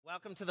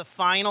Welcome to the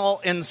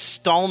final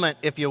installment,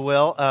 if you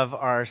will, of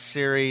our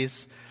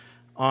series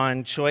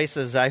on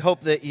choices. I hope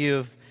that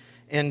you've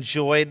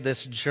enjoyed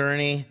this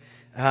journey.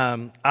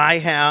 I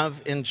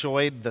have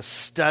enjoyed the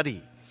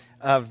study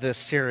of this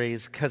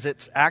series because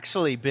it's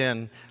actually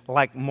been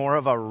like more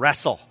of a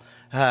wrestle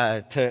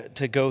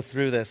to go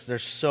through this.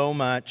 There's so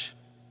much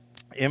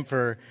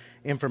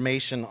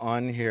information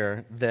on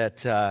here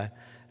that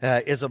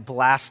is a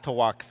blast to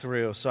walk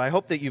through. So I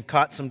hope that you've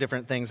caught some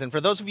different things. And for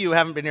those of you who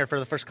haven't been here for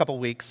the first couple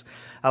weeks,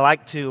 I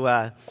like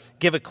to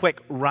give a quick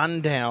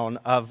rundown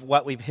of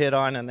what we've hit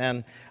on. And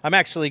then I'm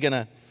actually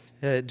going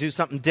to do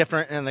something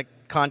different in the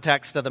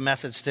context of the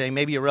message today.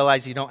 Maybe you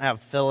realize you don't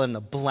have fill in the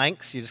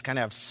blanks. You just kind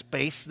of have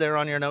space there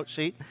on your note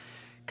sheet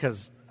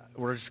because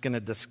we're just going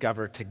to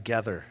discover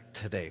together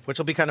today, which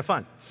will be kind of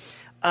fun.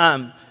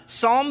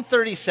 Psalm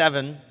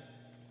 37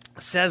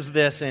 says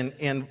this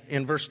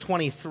in verse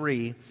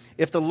 23.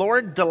 If the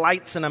Lord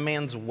delights in a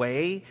man's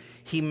way,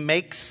 he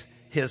makes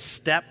his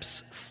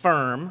steps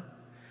firm.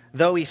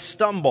 Though he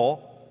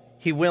stumble,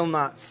 he will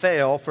not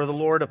fail, for the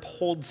Lord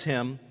upholds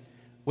him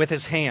with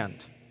his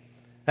hand.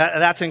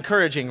 That's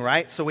encouraging,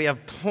 right? So we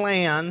have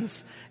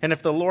plans, and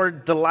if the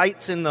Lord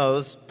delights in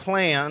those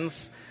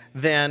plans,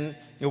 then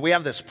we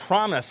have this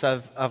promise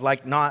of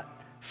like not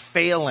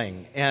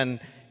failing. And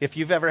if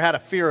you've ever had a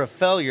fear of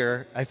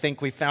failure, I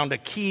think we found a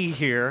key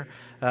here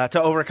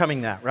to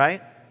overcoming that,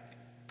 right?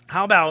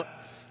 How about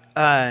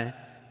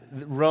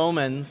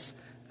Romans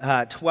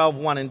 12,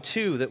 1 and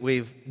 2 that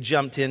we've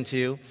jumped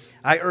into?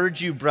 I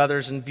urge you,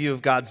 brothers, in view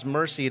of God's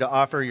mercy, to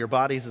offer your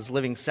bodies as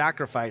living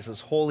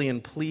sacrifices, holy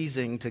and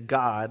pleasing to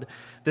God.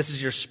 This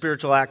is your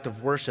spiritual act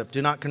of worship.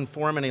 Do not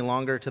conform any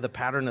longer to the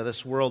pattern of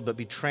this world, but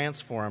be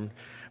transformed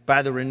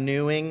by the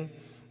renewing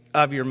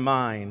of your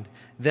mind.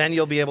 Then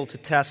you'll be able to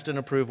test and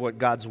approve what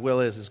God's will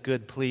is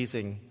good,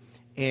 pleasing,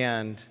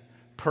 and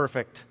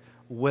perfect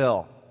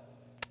will.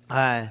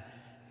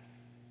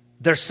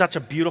 There's such a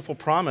beautiful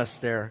promise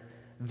there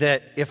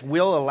that if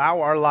we'll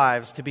allow our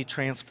lives to be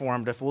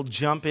transformed, if we'll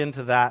jump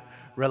into that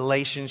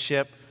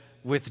relationship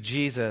with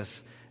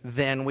Jesus,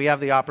 then we have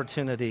the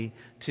opportunity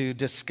to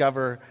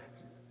discover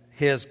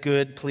his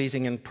good,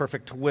 pleasing, and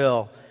perfect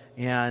will,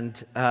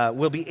 and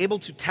we'll be able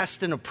to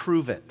test and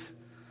approve it.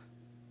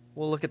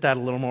 We'll look at that a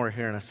little more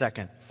here in a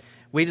second.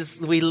 We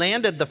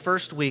landed the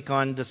first week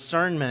on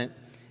discernment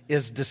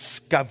is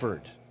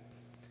discovered.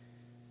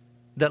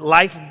 That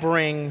life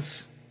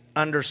brings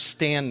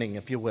understanding,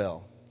 if you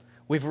will.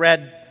 We've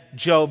read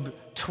Job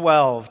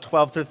 12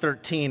 through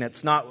 13.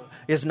 Is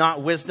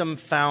not wisdom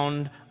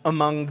found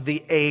among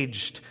the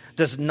aged?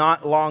 Does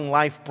not long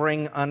life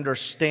bring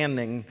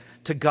understanding?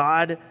 To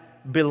God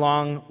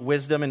belong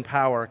wisdom and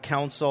power,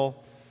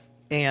 counsel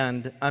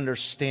and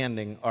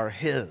understanding are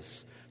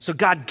his. So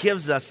God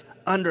gives us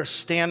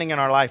understanding in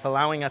our life,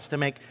 allowing us to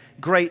make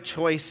great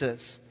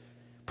choices.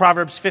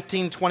 Proverbs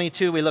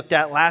 15:22 we looked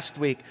at last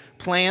week.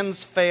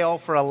 Plans fail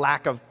for a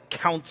lack of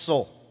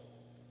counsel,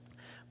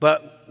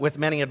 but with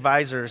many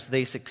advisors,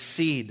 they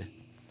succeed.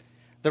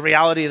 The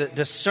reality that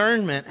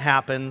discernment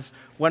happens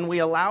when we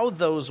allow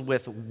those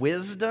with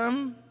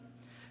wisdom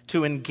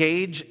to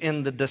engage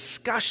in the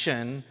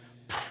discussion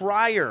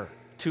prior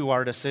to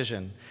our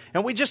decision.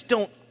 And we just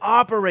don't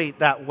operate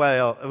that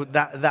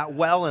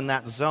well in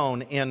that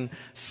zone in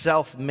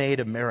self-made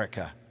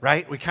America,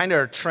 right? We kind of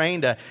are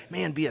trained to,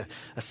 be a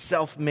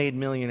self-made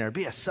millionaire,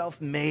 be a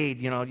self-made,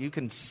 you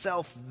can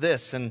self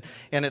this. And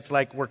it's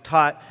like we're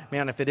taught,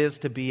 if it is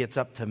to be, it's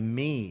up to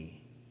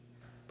me.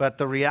 But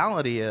the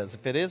reality is,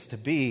 if it is to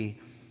be,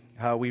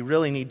 we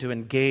really need to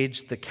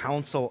engage the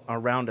counsel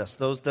around us,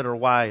 those that are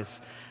wise.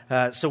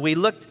 So we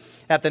looked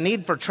at the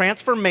need for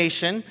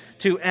transformation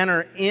to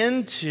enter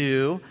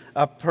into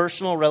a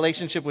personal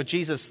relationship with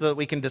Jesus so that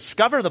we can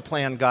discover the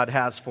plan God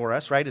has for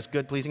us, right? His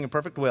good, pleasing, and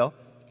perfect will.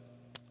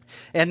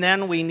 And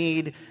then we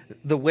need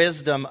the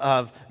wisdom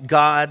of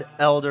God,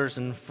 elders,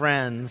 and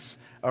friends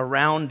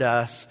around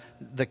us,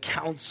 the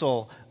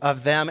counsel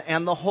of them,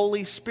 and the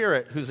Holy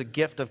Spirit, who's a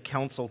gift of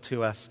counsel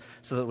to us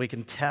so that we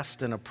can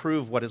test and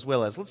approve what his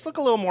will is. Let's look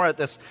a little more at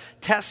this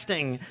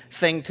testing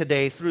thing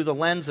today through the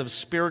lens of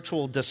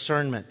spiritual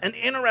discernment. An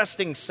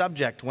interesting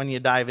subject when you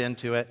dive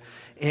into it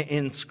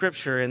in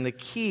Scripture, and the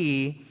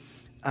keys,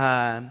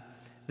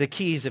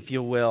 if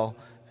you will,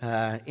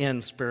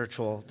 in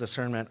spiritual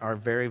discernment are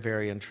very,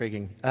 very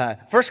intriguing.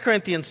 1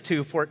 Corinthians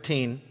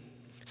 2:14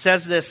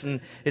 says this,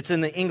 and it's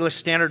in the English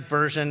Standard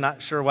Version.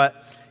 Not sure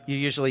what you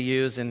usually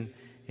use in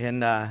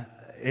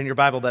your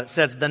Bible, but it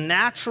says, "The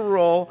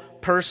natural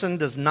person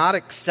does not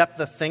accept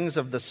the things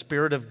of the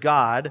Spirit of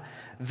God.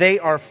 They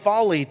are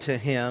folly to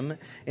him,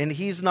 and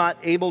he's not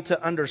able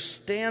to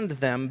understand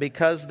them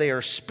because they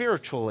are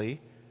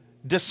spiritually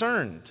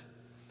discerned."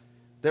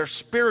 They're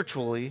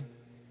spiritually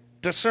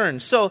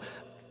discerned. So,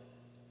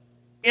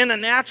 in a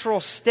natural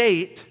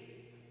state,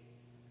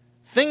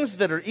 things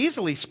that are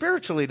easily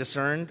spiritually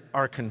discerned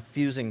are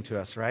confusing to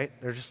us, right?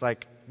 They're just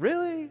like,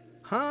 really?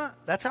 Huh?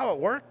 That's how it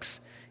works?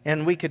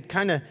 And we could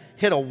kind of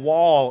hit a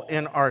wall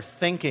in our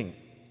thinking.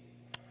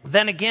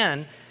 Then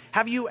again,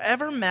 have you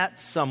ever met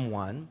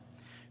someone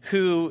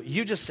who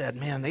you just said,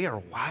 man, they are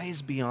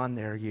wise beyond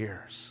their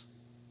years.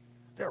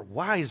 They're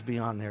wise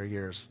beyond their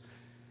years.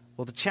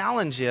 Well, the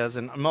challenge is,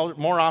 and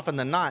more often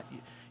than not,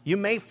 you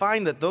may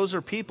find that those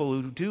are people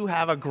who do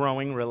have a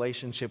growing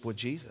relationship with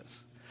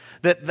Jesus.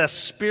 That the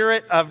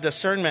spirit of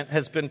discernment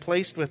has been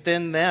placed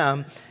within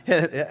them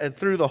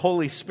through the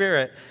Holy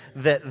Spirit,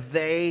 that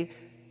they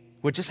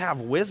would just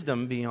have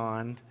wisdom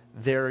beyond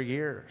their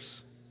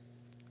years.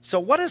 So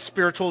what is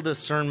spiritual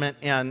discernment,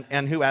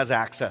 and who has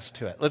access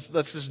to it? Let's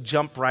just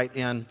jump right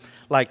in,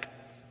 like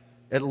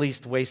at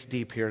least waist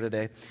deep here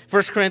today.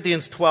 1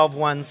 Corinthians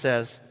 12:1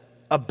 says,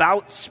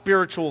 about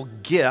spiritual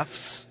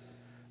gifts,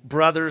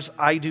 brothers,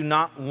 I do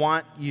not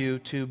want you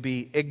to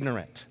be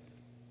ignorant.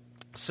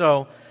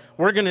 So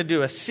we're going to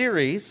do a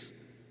series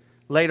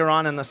later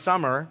on in the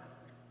summer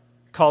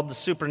called The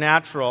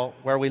Supernatural,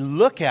 where we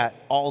look at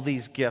all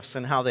these gifts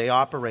and how they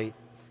operate.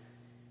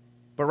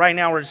 But right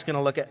now we're just going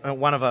to look at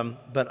one of them,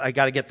 but I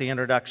got to get the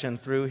introduction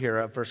through here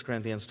of 1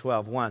 Corinthians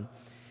 12:1.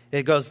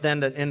 It goes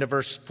then into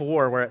verse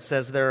 4, where it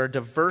says, there are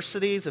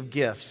diversities of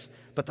gifts,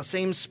 but the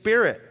same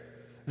Spirit.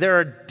 There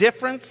are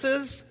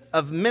differences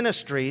of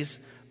ministries,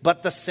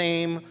 but the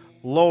same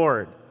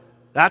Lord.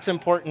 That's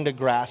important to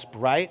grasp,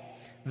 right?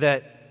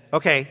 That,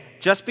 okay,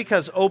 just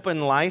because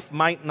Open Life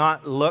might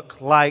not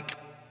look like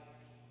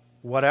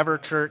whatever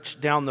church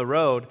down the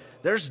road,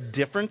 there's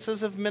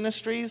differences of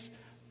ministries,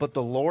 but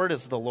the Lord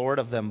is the Lord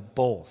of them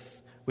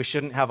both. We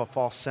shouldn't have a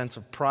false sense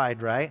of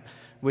pride, right?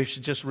 We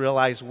should just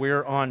realize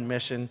we're on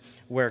mission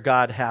where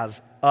God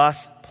has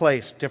us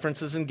placed.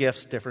 Differences in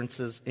gifts,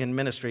 differences in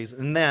ministries.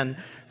 And then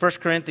 1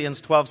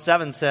 Corinthians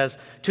 12:7 says,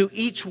 to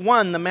each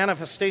one the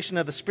manifestation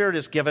of the Spirit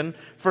is given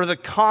for the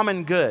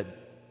common good.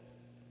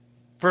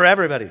 For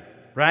everybody,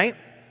 right?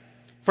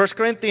 1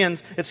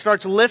 Corinthians, it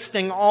starts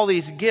listing all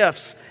these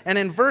gifts. And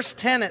in verse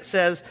 10 it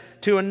says,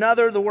 to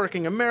another the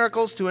working of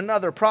miracles, to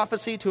another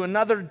prophecy, to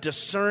another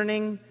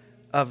discerning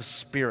of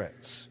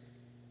spirits.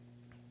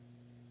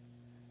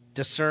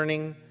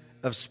 Discerning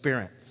of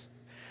spirits.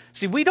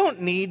 See, we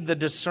don't need the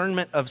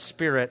discernment of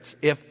spirits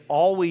if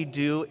all we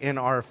do in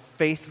our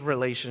faith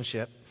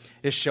relationship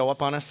is show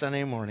up on a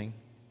Sunday morning,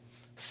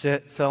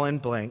 sit, fill in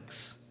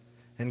blanks,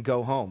 and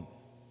go home.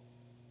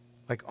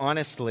 Like,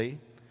 honestly,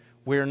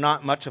 we're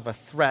not much of a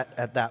threat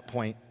at that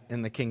point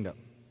in the kingdom.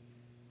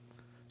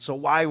 So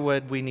why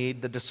would we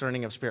need the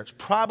discerning of spirits?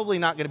 Probably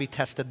not going to be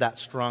tested that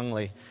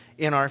strongly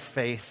in our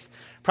faith.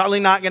 Probably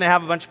not going to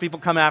have a bunch of people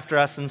come after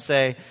us and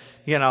say,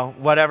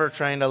 whatever,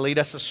 trying to lead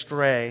us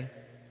astray.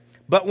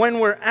 But when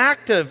we're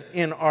active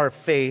in our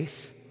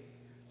faith,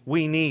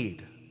 we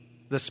need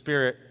the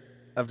spirit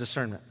of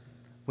discernment.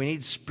 We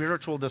need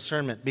spiritual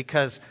discernment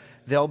because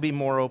there'll be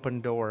more open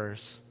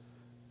doors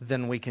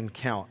than we can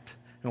count.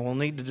 And we'll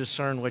need to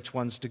discern which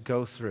ones to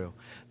go through.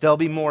 There'll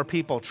be more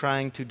people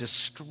trying to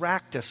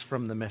distract us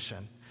from the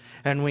mission.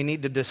 And we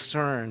need to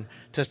discern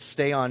to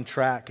stay on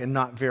track and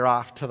not veer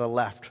off to the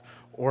left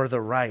or the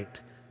right.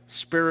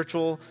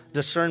 Spiritual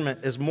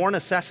discernment is more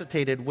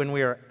necessitated when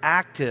we are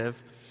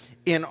active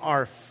in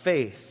our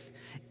faith.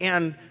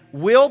 And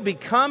will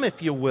become,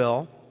 if you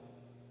will,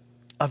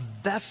 a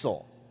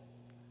vessel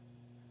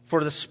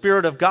for the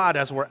Spirit of God.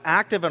 As we're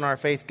active in our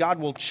faith, God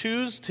will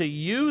choose to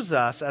use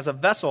us as a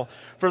vessel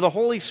for the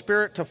Holy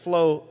Spirit to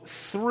flow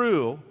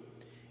through.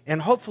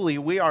 And hopefully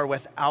we are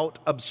without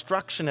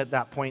obstruction at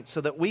that point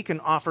so that we can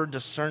offer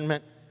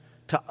discernment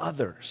to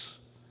others.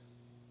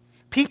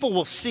 People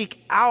will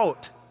seek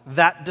out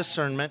that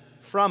discernment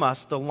from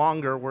us the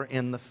longer we're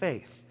in the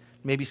faith.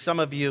 Maybe some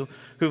of you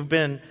who've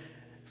been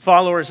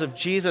followers of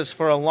Jesus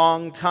for a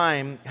long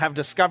time have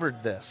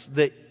discovered this,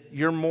 that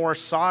you're more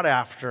sought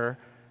after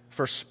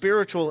for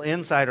spiritual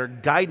insight or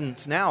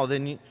guidance now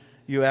than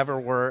you ever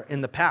were in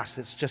the past.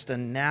 It's just a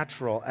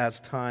natural as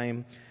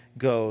time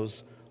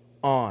goes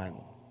on.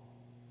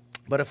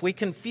 But if we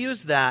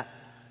confuse that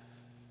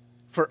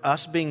for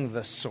us being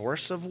the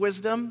source of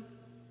wisdom,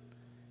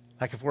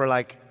 like if we're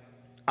like,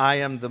 I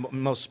am the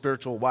most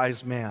spiritual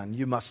wise man,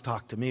 you must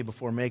talk to me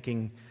before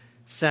making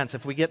sense.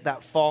 If we get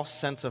that false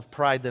sense of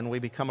pride, then we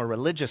become a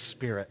religious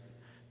spirit,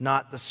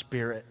 not the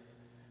spirit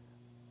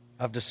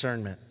of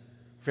discernment.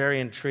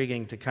 Very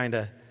intriguing to kind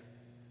of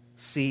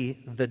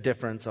see the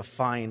difference, a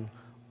fine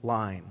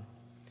line.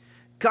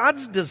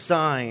 God's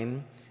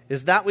design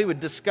is that we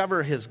would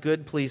discover His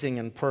good, pleasing,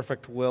 and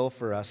perfect will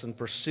for us and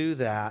pursue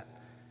that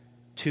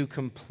to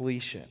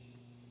completion.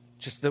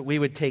 Just that we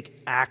would take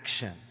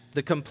action.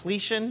 The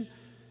completion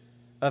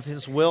of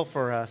His will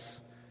for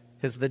us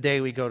is the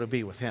day we go to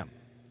be with Him.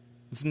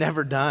 It's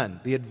never done.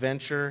 The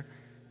adventure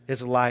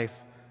is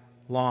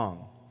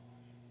lifelong.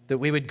 That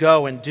we would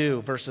go and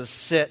do versus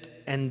sit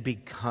and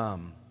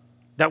become.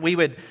 That we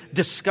would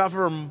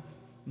discover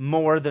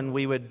more than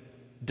we would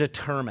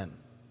determine.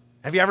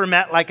 Have you ever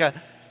met like a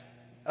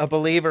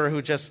believer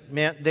who just,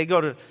 man, they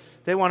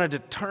want to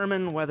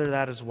determine whether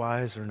that is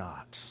wise or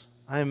not.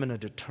 I'm going to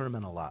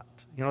determine a lot.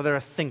 They're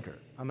a thinker.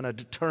 I'm going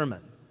to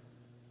determine.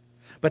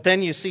 But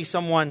then you see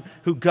someone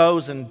who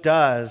goes and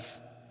does,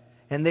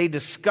 and they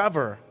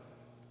discover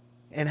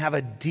and have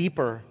a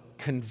deeper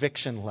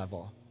conviction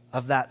level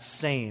of that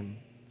same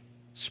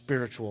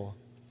spiritual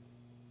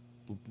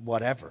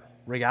whatever,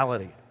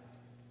 reality.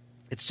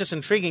 It's just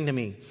intriguing to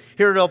me.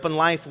 Here at Open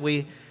Life,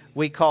 we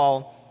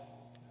call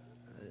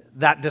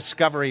that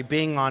discovery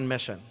being on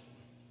mission.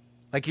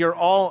 Like you're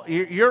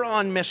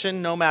on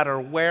mission no matter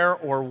where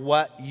or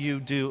what you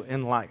do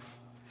in life.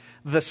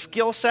 The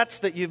skill sets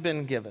that you've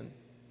been given,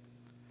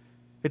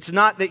 it's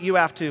not that you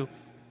have to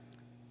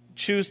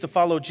choose to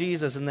follow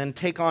Jesus and then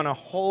take on a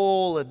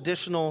whole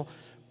additional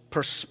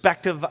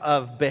perspective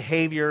of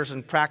behaviors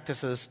and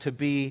practices to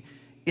be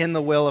in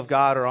the will of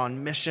God or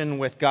on mission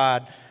with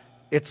God.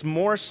 It's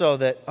more so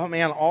that, oh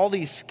man, all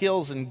these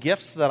skills and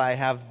gifts that I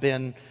have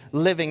been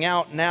living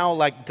out now,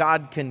 like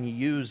God can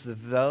use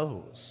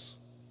those.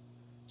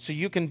 So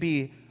you can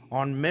be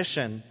on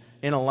mission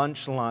in a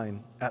lunch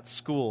line at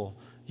school.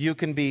 You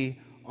can be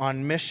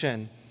on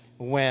mission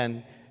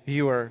when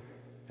you are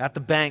at the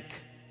bank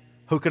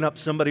hooking up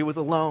somebody with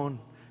a loan.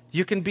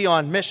 You can be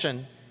on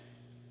mission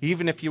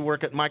even if you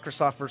work at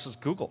Microsoft versus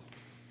Google.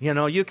 You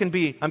know, you can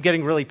be, I'm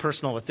getting really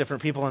personal with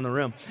different people in the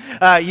room.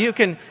 You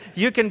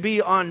can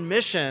be on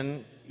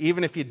mission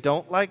even if you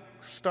don't like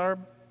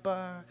Starbucks.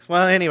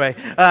 Well, anyway,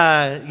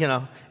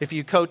 if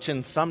you coach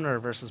in Sumner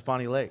versus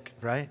Bonnie Lake,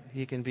 right?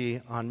 You can be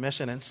on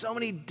mission. And so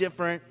many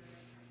different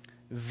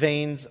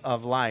veins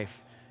of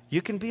life.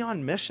 You can be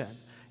on mission.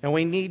 And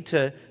we need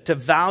to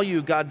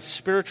value God's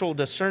spiritual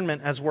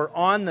discernment as we're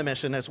on the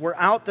mission, as we're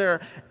out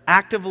there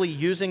actively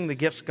using the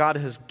gifts God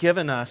has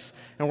given us,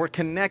 and we're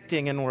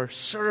connecting, and we're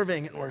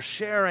serving, and we're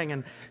sharing,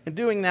 and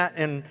doing that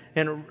in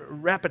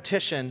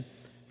repetition.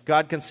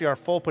 God can see our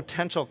full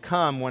potential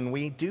come when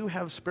we do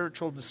have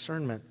spiritual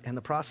discernment in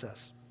the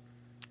process.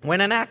 When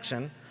in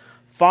action,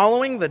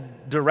 following the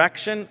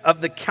direction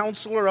of the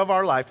counselor of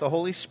our life, the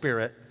Holy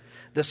Spirit,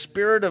 the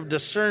spirit of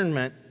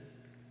discernment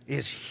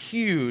is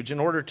huge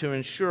in order to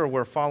ensure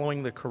we're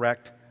following the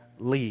correct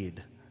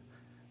lead.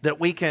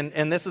 That we can,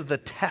 and this is the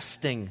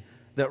testing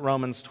that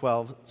Romans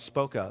 12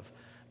 spoke of,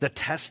 the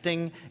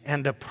testing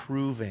and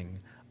approving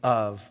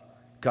of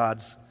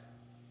God's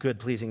good,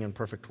 pleasing, and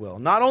perfect will.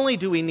 Not only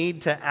do we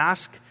need to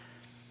ask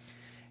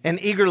and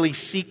eagerly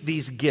seek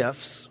these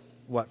gifts,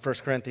 what 1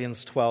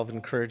 Corinthians 12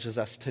 encourages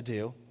us to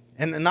do,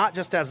 and not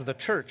just as the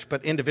church,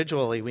 but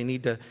individually, we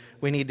need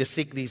to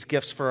seek these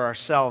gifts for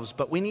ourselves,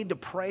 but we need to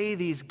pray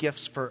these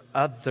gifts for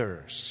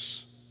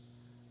others.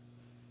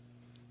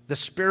 The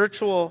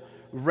spiritual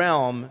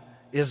realm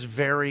is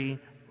very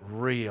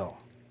real.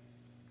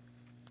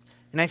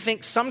 And I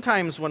think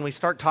sometimes when we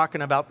start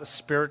talking about the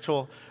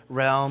spiritual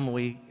realm,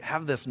 we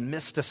have this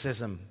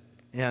mysticism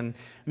and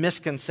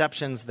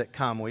misconceptions that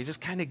come. We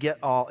just kind of get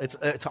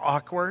it's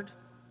awkward.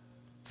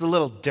 It's a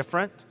little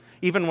different.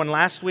 Even when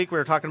last week we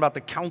were talking about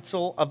the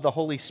counsel of the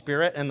Holy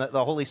Spirit and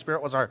the Holy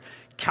Spirit was our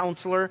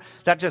counselor,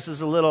 that just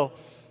is a little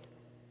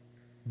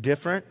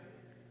different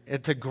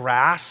to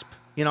grasp.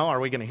 You know, are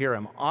we going to hear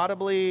him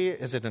audibly?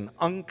 Is it an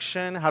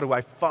unction? How do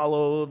I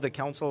follow the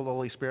counsel of the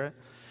Holy Spirit?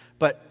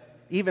 But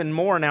even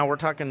more now, we're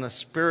talking the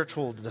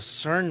spiritual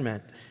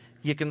discernment.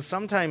 You can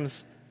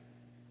sometimes,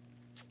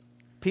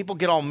 people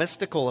get all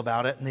mystical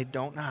about it and they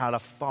don't know how to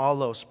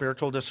follow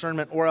spiritual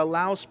discernment or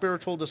allow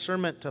spiritual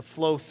discernment to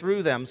flow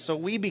through them. So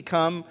we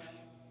become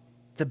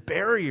the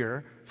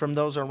barrier from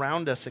those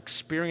around us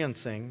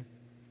experiencing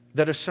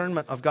the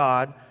discernment of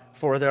God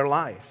for their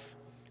life.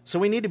 So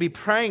we need to be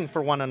praying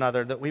for one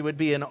another that we would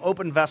be an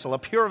open vessel, a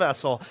pure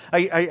vessel.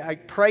 I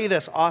pray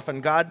this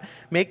often. God,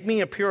 make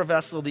me a pure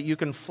vessel that you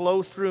can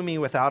flow through me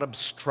without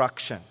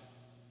obstruction.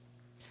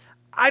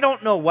 I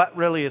don't know what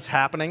really is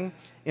happening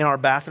in our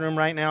bathroom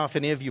right now. If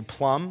any of you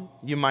plumb,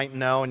 you might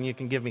know and you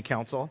can give me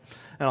counsel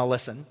and I'll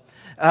listen.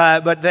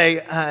 But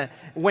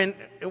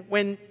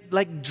when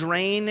like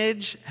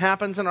drainage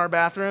happens in our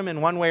bathroom in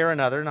one way or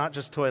another, not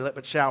just toilet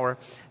but shower,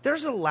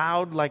 there's a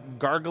loud like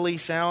gargly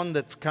sound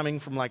that's coming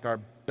from like our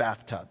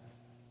bathtub.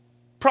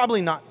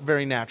 Probably not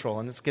very natural,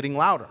 and it's getting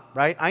louder,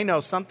 right? I know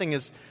something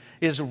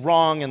is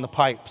wrong in the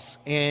pipes,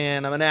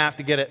 and I'm going to have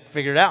to get it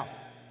figured out.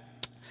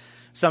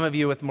 Some of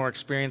you with more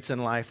experience in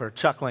life are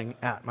chuckling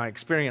at my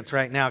experience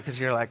right now because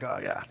you're like, oh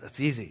yeah, that's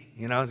easy.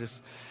 You know,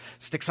 just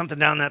stick something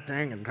down that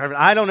thing and carve it.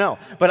 I don't know.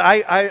 But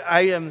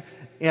I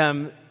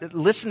am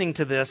listening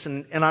to this,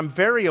 and I'm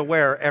very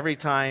aware every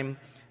time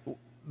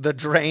the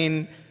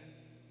drain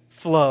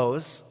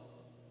flows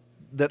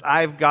that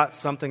I've got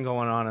something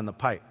going on in the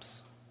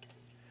pipes.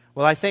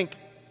 Well, I think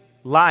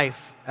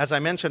life, as I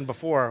mentioned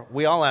before,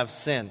 we all have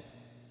sin.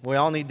 We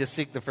all need to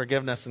seek the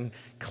forgiveness and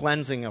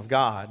cleansing of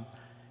God.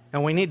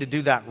 And we need to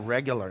do that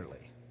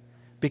regularly.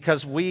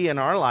 Because we, in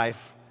our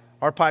life,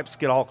 our pipes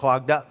get all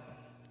clogged up.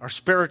 Our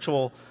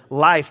spiritual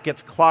life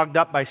gets clogged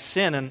up by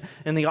sin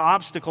and the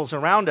obstacles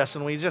around us.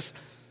 And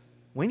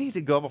we need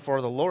to go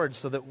before the Lord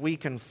so that we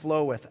can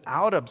flow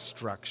without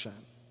obstruction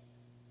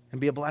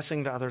and be a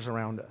blessing to others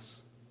around us.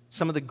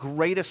 Some of the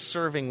greatest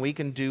serving we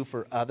can do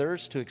for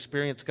others to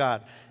experience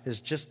God is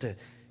just to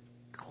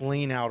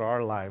clean out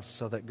our lives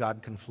so that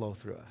God can flow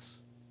through us.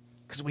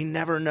 Because we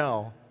never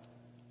know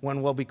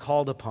when we'll be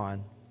called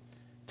upon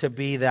to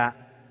be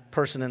that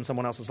person in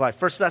someone else's life.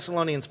 1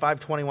 Thessalonians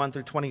 5:21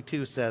 through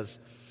 22 says,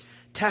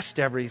 test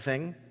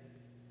everything,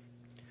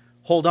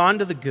 hold on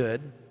to the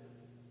good,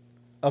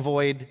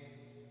 avoid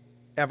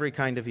every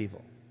kind of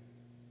evil.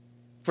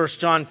 1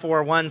 John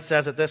 4:1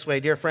 says it this way,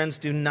 dear friends,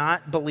 do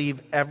not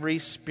believe every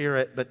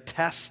spirit, but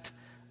test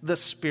the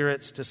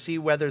spirits to see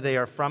whether they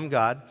are from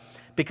God,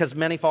 because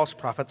many false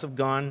prophets have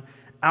gone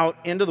out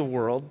into the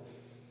world.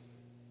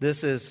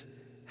 This is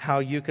how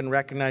you can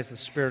recognize the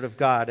Spirit of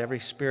God. Every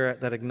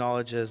spirit that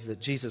acknowledges that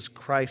Jesus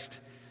Christ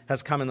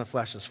has come in the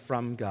flesh is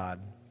from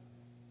God.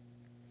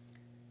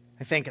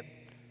 I think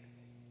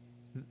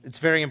it's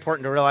very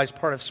important to realize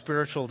part of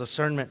spiritual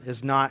discernment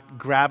is not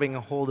grabbing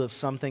a hold of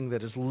something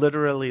that is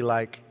literally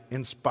like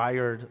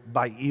inspired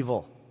by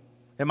evil.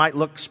 It might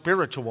look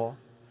spiritual,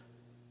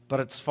 but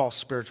it's false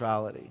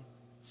spirituality.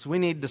 So we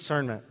need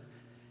discernment,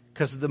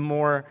 because the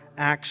more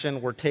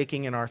action we're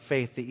taking in our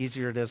faith, the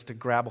easier it is to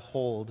grab a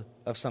hold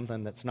of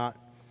something that's not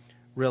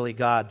really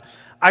God.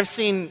 I've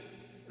seen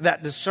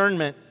that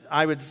discernment,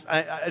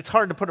 it's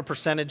hard to put a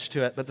percentage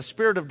to it, but the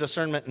spirit of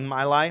discernment in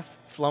my life,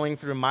 flowing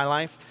through my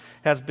life,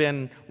 has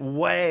been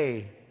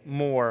way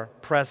more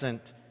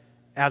present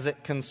as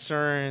it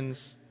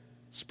concerns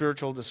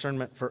spiritual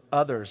discernment for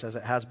others as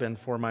it has been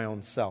for my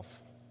own self.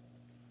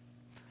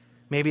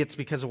 Maybe it's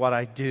because of what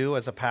I do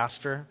as a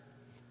pastor,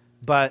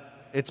 but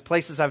it's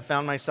places I've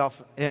found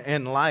myself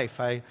in life.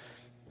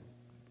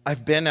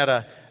 I've been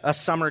at a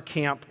summer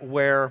camp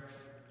where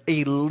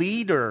a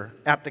leader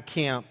at the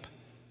camp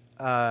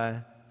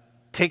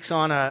takes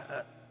on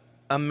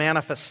a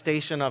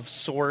manifestation of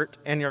sort,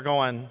 and you're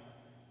going,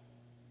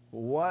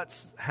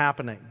 what's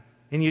happening?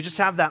 And you just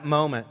have that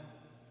moment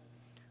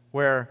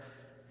where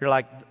you're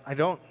like,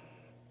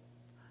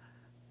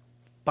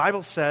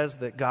 Bible says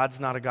that God's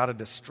not a God of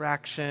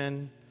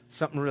distraction.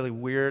 Something really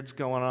weird's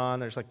going on.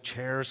 There's like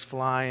chairs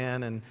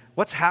flying, and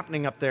what's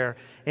happening up there?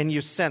 And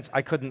you sense,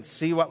 I couldn't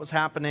see what was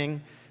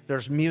happening.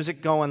 There's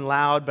music going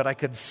loud, but I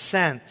could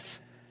sense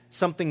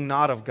something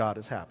not of God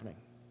is happening.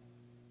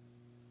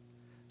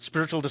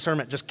 Spiritual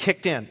discernment just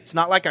kicked in. It's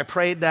not like I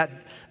prayed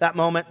that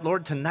moment,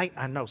 Lord, tonight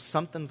I know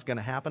something's going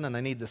to happen and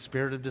I need the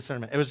spirit of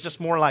discernment. It was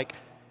just more like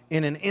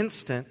in an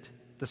instant,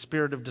 the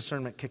spirit of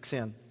discernment kicks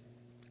in.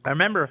 I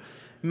remember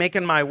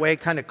making my way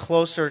kind of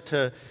closer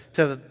to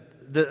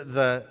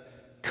the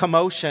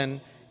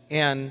commotion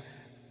and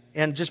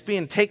just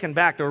being taken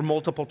back. There were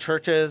multiple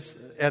churches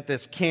at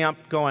this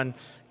camp going,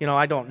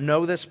 I don't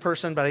know this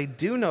person, but I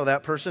do know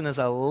that person is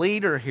a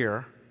leader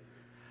here.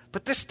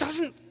 But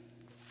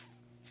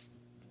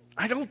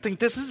I don't think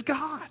this is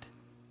God.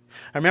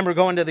 I remember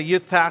going to the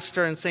youth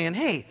pastor and saying,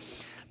 hey,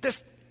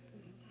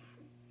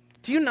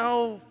 do you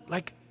know,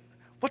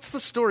 what's the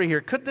story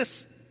here? Could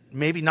this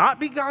maybe not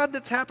be God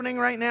that's happening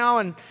right now?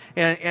 And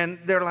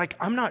they're like,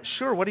 I'm not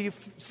sure. What are you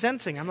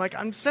sensing? I'm like,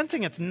 I'm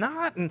sensing it's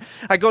not. And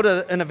I go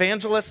to an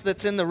evangelist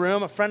that's in the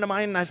room, a friend of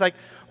mine, and I was like,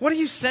 what are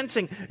you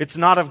sensing? It's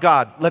not of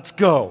God. Let's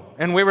go.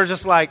 And we were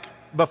just like,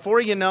 before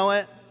you know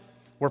it,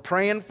 we're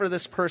praying for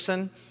this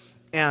person,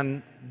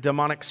 and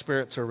demonic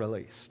spirits are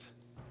released.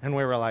 And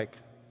we were like,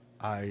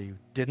 I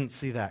didn't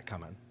see that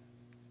coming.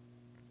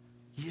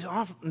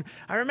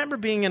 I remember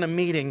being in a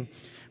meeting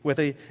with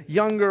a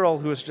young girl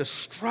who was just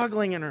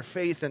struggling in her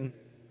faith, and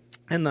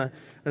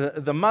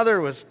the mother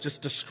was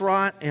just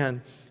distraught,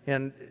 and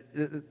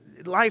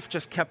life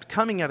just kept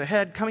coming out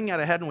ahead,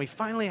 and we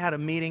finally had a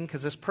meeting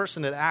because this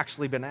person had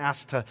actually been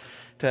asked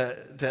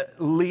to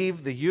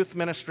leave the youth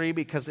ministry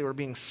because they were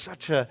being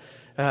such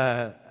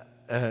an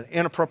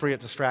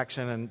inappropriate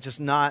distraction and just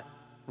not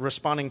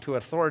responding to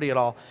authority at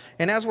all.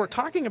 And as we're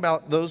talking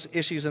about those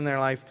issues in their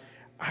life,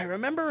 I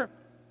remember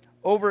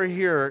over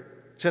here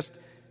just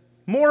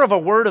more of a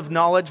word of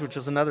knowledge, which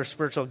is another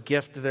spiritual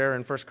gift there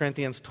in 1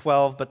 Corinthians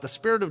 12, but the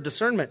spirit of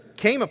discernment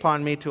came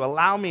upon me to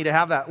allow me to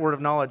have that word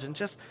of knowledge and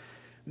just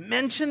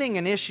mentioning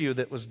an issue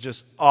that was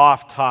just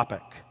off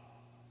topic.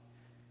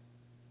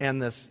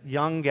 And this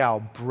young gal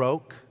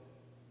broke,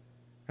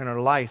 and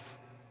her life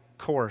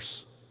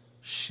course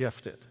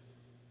shifted.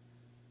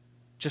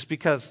 Just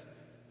because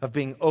of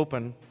being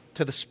open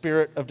to the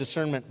spirit of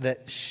discernment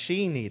that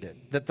she needed,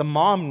 that the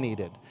mom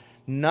needed.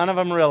 None of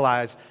them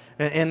realized.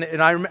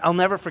 And I'll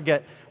never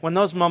forget when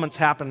those moments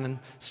happen and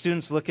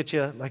students look at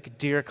you like a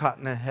deer caught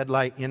in a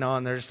headlight,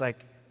 and they're just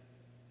like,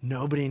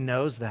 nobody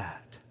knows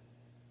that.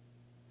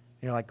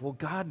 And you're like, well,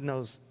 God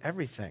knows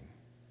everything.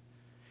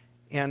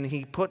 And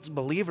He puts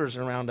believers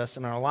around us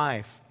in our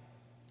life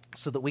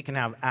so that we can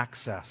have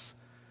access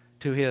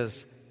to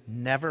His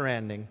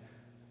never-ending,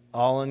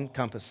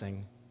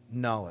 all-encompassing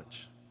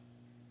knowledge.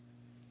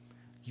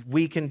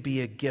 We can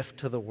be a gift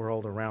to the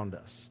world around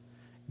us.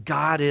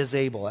 God is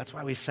able. That's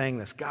why we sang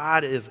this.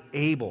 God is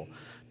able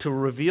to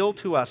reveal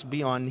to us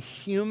beyond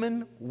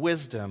human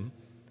wisdom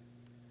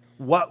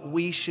what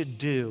we should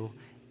do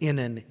in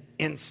an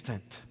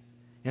instant.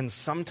 And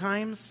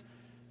sometimes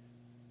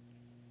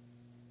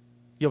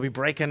you'll be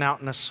breaking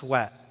out in a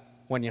sweat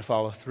when you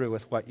follow through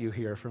with what you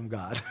hear from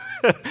God.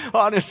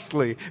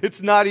 Honestly,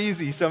 it's not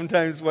easy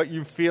sometimes what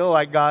you feel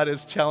like God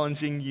is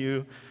challenging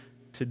you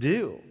to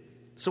do.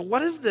 So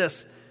what is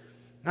this?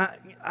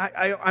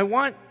 I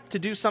want to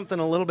do something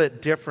a little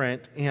bit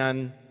different,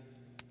 and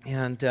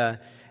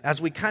as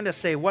we kind of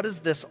say, what does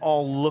this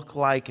all look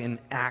like in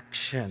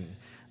action?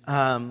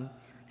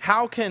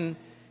 How can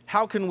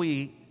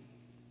we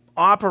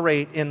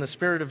operate in the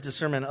spirit of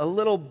discernment a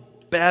little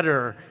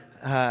better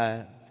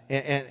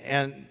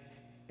and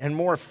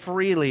more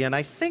freely? And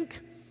I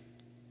think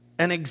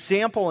an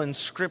example in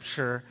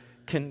Scripture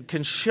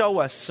can show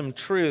us some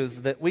truths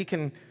that we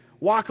can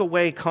walk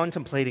away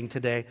contemplating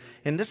today.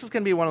 And this is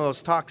going to be one of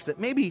those talks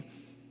that maybe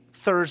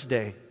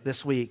Thursday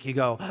this week you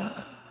go,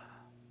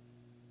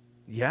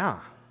 yeah,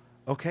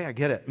 okay, I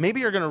get it. Maybe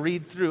you're going to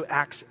read through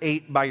Acts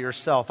 8 by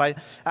yourself.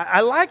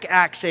 I like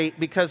Acts 8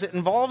 because it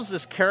involves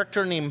this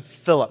character named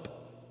Philip.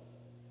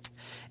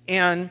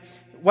 And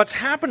what's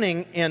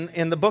happening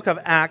in the book of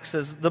Acts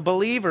is the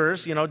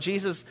believers,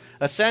 Jesus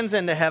ascends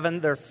into heaven.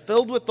 They're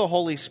filled with the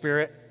Holy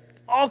Spirit.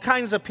 All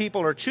kinds of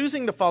people are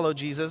choosing to follow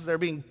Jesus. They're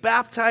being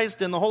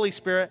baptized in the Holy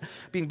Spirit,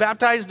 being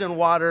baptized in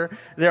water.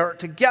 They're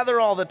together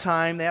all the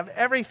time. They have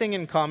everything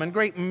in common.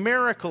 Great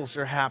miracles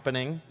are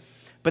happening.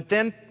 But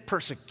then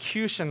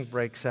persecution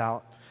breaks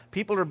out.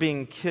 People are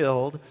being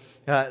killed.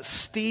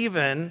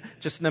 Stephen,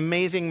 just an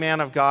amazing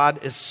man of God,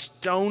 is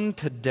stoned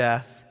to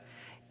death.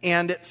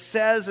 And it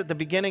says at the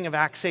beginning of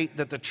Acts 8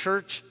 that the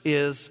church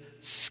is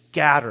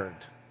scattered.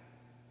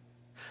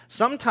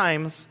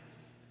 Sometimes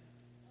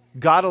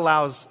God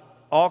allows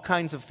all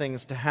kinds of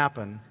things to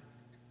happen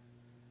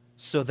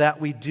so that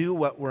we do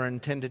what we're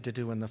intended to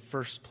do in the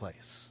first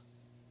place.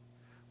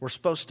 We're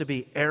supposed to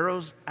be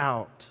arrows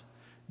out,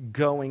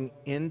 going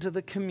into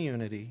the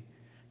community,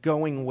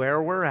 going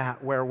where we're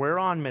at, where we're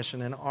on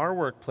mission, in our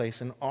workplace,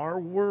 in our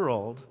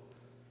world,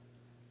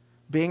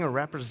 being a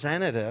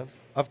representative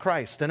of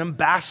Christ, an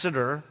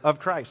ambassador of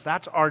Christ.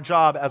 That's our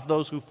job as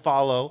those who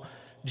follow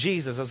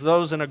Jesus, as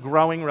those in a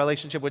growing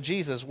relationship with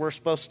Jesus. We're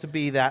supposed to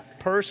be that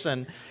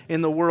person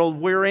in the world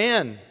we're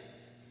in.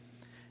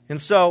 And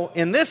so,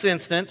 in this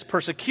instance,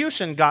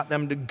 persecution got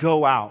them to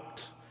go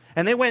out.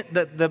 And they went,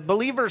 the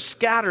believers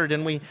scattered,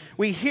 and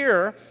we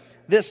hear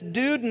this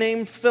dude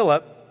named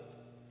Philip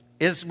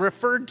is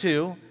referred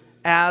to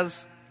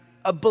as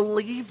a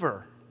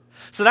believer.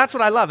 So that's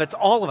what I love. It's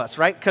all of us,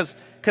 right? Because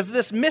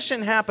this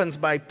mission happens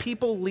by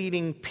people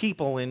leading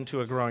people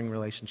into a growing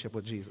relationship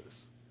with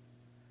Jesus.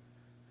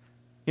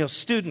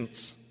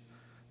 Students.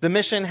 The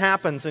mission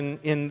happens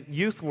in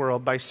youth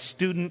world by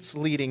students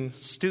leading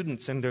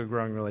students into a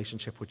growing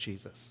relationship with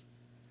Jesus.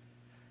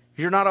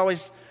 You're not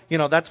always,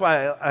 that's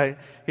why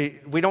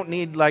we don't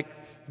need like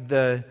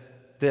the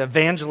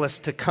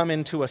evangelist to come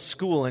into a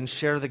school and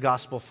share the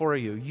gospel for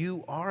you.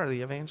 You are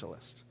the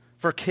evangelist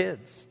for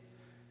kids.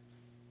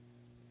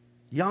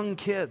 Young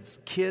kids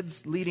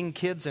leading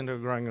kids into a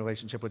growing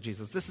relationship with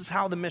Jesus. This is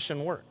how the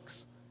mission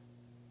works.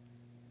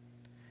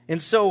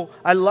 And so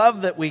I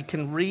love that we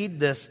can read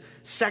this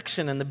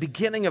section in the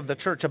beginning of the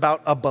church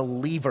about a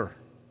believer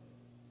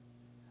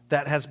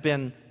that has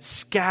been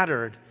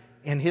scattered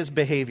in his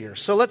behavior.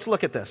 So let's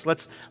look at this.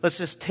 Let's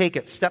just take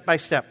it step by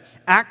step.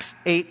 Acts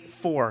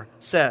 8:4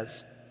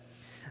 says,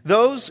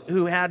 "Those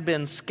who had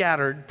been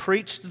scattered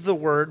preached the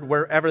word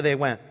wherever they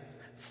went.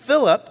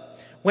 Philip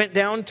went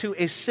down to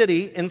a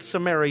city in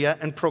Samaria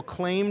and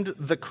proclaimed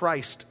the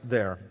Christ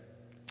there.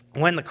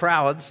 When the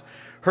crowds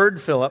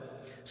heard Philip,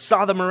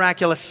 saw the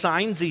miraculous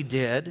signs he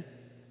did,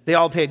 they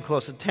all paid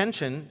close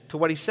attention to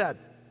what he said.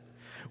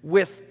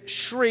 With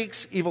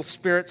shrieks, evil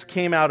spirits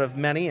came out of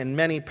many, and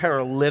many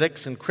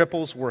paralytics and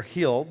cripples were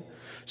healed.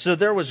 So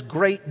there was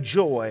great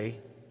joy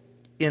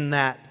in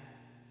that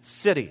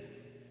city."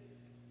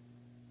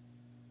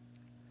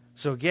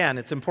 So again,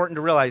 it's important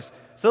to realize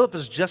Philip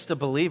is just a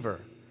believer,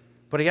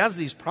 but he has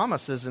these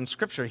promises in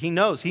Scripture. He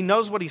knows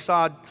what he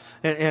saw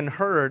and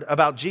heard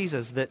about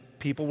Jesus, that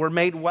people were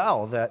made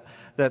well, that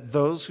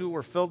those who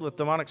were filled with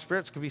demonic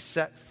spirits could be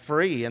set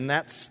free, and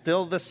that's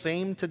still the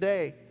same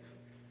today.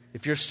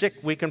 If you're sick,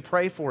 we can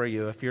pray for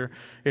you. If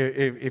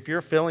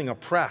you're feeling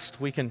oppressed,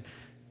 we can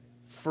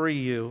free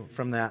you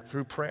from that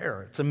through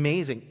prayer. It's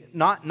amazing.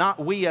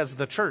 Not we as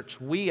the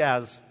church, we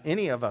as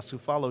any of us who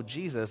follow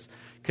Jesus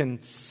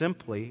can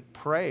simply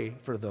pray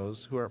for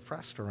those who are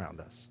oppressed around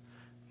us,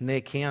 and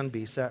they can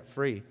be set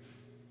free.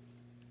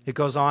 It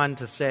goes on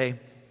to say,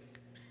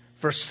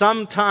 "For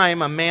some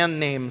time a man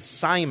named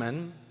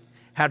Simon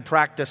had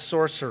practiced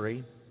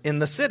sorcery in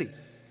the city,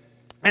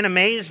 and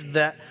amazed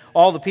that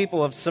all the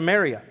people of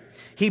Samaria.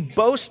 He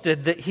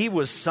boasted that he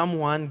was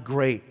someone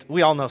great."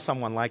 We all know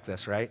someone like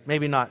this, right?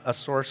 Maybe not a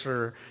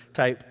sorcerer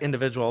type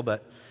individual,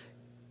 but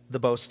the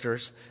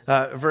boasters.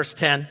 Verse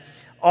 10,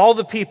 "All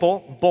the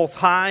people, both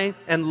high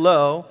and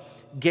low,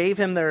 gave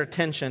him their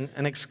attention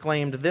and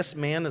exclaimed, 'This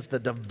man is the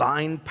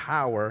divine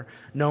power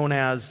known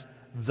as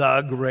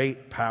the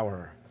great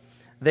power.'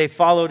 They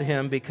followed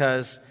him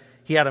because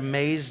he had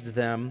amazed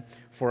them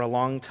for a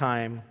long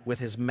time with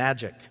his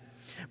magic.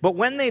 But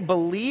when they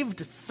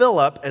believed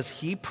Philip as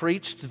he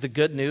preached the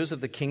good news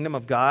of the kingdom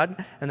of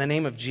God and the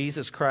name of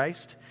Jesus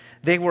Christ,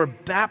 they were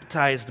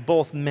baptized,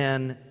 both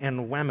men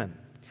and women.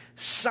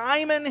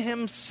 Simon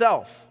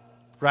himself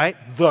right?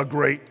 The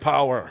great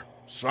power,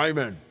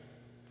 Simon.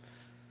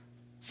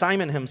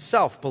 Simon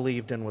himself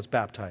believed and was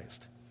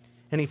baptized.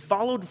 And he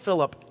followed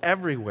Philip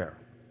everywhere,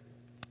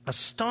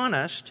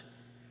 astonished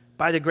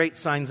by the great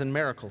signs and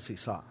miracles he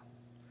saw.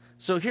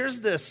 So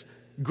here's this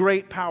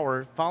great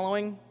power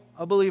following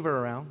a believer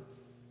around,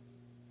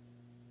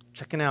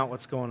 checking out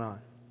what's going on.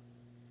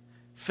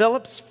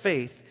 Philip's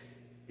faith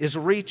is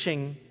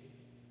reaching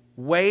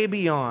way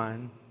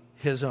beyond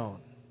his own.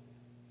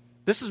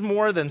 This is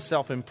more than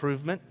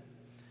self-improvement.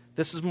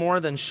 This is more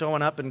than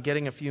showing up and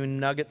getting a few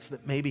nuggets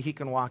that maybe he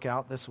can walk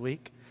out this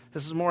week.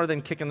 This is more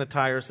than kicking the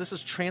tires. This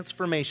is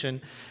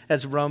transformation,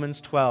 as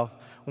Romans 12,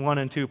 1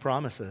 and 2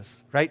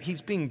 promises, right?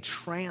 He's being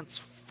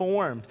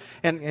transformed.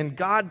 And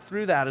God,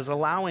 through that, is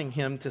allowing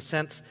him to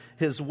sense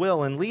his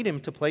will and lead him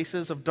to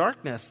places of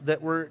darkness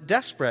that were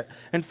desperate.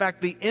 In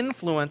fact, the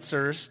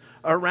influencers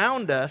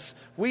around us,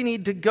 we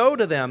need to go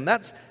to them.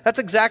 That's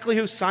exactly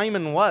who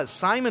Simon was.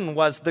 Simon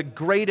was the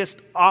greatest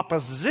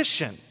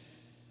opposition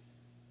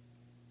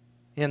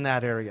in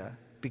that area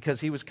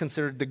because he was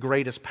considered the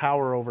greatest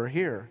power over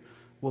here.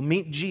 We'll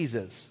meet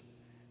Jesus,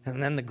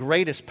 and then the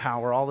greatest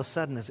power all of a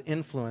sudden is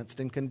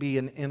influenced and can be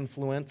an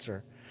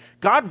influencer.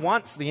 God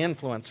wants the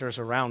influencers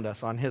around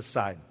us on his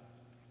side.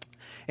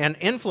 And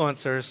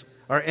influencers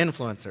are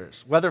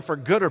influencers, whether for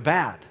good or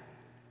bad.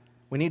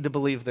 We need to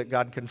believe that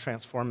God can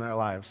transform their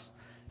lives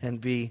and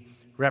be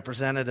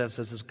representatives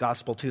of his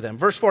gospel to them.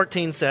 Verse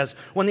 14 says,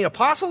 when the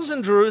apostles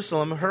in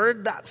Jerusalem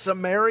heard that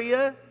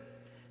Samaria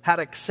had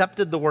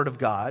accepted the word of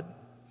God,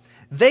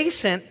 they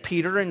sent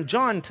Peter and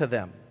John to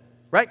them.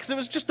 Right? Because it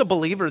was just a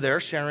believer there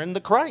sharing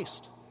the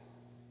Christ,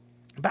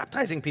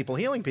 baptizing people,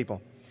 healing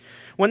people.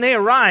 When they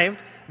arrived,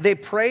 they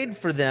prayed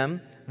for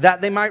them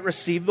that they might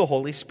receive the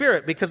Holy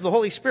Spirit, because the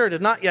Holy Spirit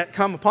had not yet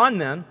come upon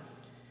them.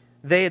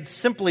 They had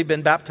simply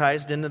been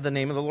baptized into the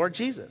name of the Lord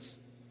Jesus.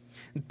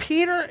 And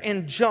Peter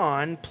and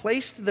John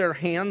placed their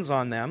hands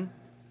on them,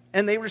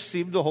 and they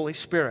received the Holy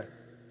Spirit.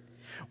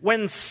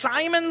 When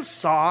Simon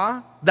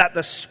saw that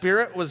the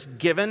Spirit was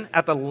given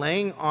at the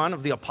laying on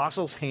of the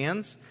apostles'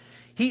 hands,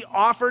 he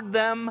offered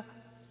them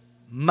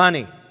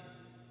money,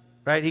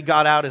 right? He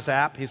got out his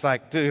app. He's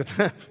like, dude,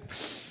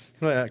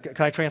 can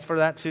I transfer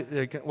that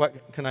to,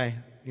 what, can I,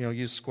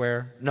 use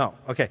Square? No,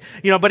 okay.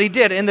 But he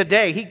did in the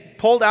day. He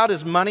pulled out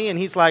his money and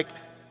he's like,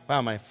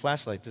 wow, my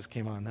flashlight just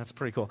came on. That's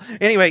pretty cool.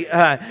 Anyway,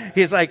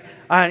 he's like,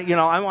 I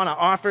want to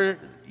offer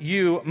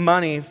you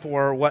money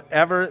for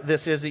whatever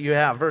this is that you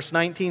have. Verse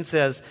 19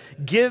 says,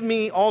 give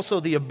me also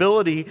the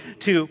ability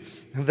to,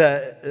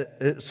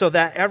 so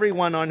that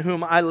everyone on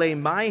whom I lay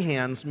my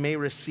hands may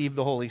receive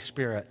the Holy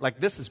Spirit. Like,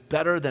 this is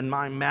better than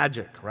my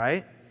magic,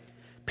 right?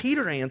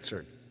 Peter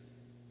answered,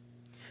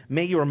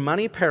 may your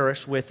money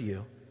perish with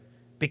you,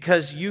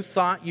 because you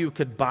thought you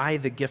could buy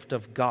the gift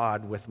of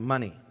God with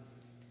money.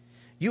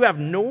 You have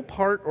no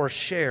part or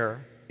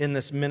share in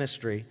this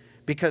ministry,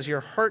 because your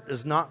heart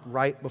is not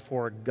right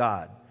before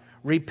God.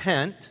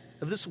 Repent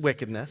of this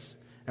wickedness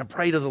and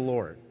pray to the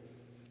Lord.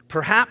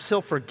 Perhaps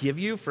he'll forgive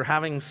you for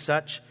having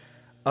such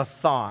a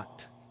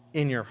thought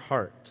in your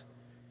heart.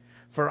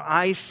 For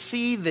I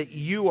see that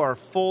you are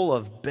full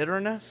of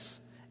bitterness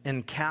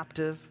and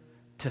captive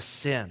to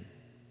sin.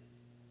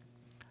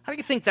 How do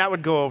you think that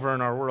would go over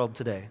in our world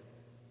today?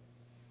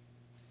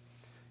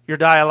 You're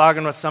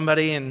dialoguing with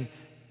somebody and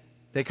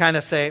they kind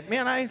of say,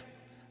 man,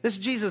 this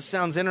Jesus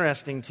sounds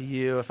interesting to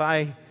you. If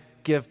I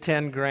give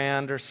 10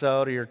 grand or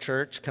so to your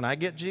church, can I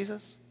get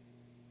Jesus?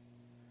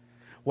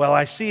 Well,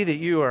 I see that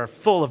you are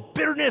full of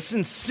bitterness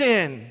and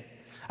sin.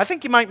 I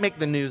think you might make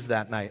the news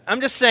that night.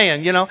 I'm just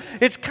saying,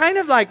 it's kind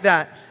of like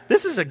that.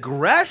 This is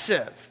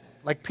aggressive.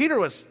 Like Peter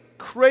was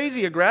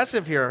crazy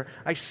aggressive here.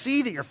 I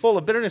see that you're full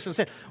of bitterness and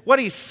sin. What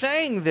he's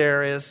saying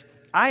there is,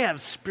 I have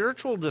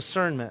spiritual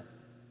discernment,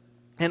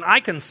 and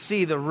I can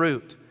see the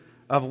root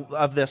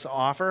of this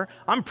offer.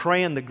 I'm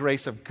praying the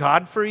grace of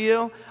God for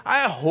you.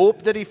 I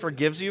hope that he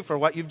forgives you for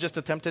what you've just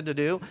attempted to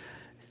do.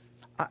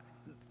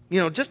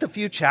 Just a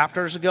few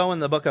chapters ago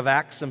in the book of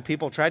Acts, some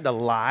people tried to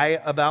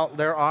lie about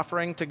their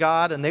offering to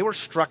God, and they were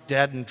struck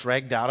dead and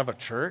dragged out of a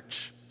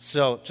church.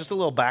 So just a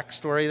little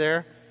backstory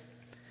there.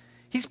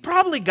 He's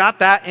probably got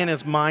that in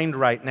his mind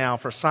right now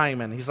for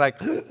Simon. He's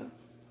like,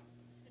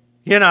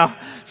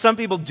 some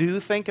people do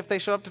think if they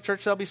show up to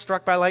church, they'll be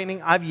struck by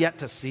lightning. I've yet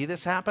to see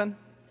this happen.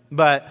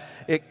 But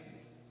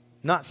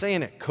not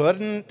saying it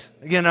couldn't,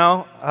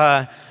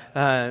 but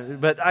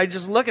I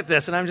just look at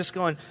this and I'm just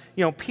going,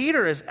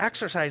 Peter is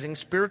exercising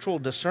spiritual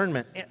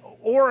discernment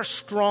or a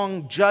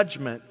strong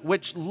judgment,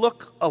 which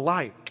look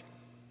alike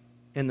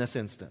in this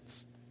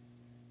instance.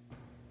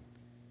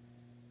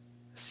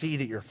 See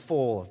that you're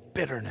full of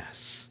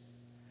bitterness.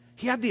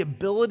 He had the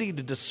ability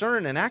to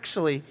discern and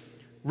actually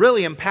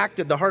really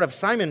impacted the heart of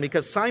Simon,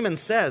 because Simon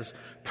says,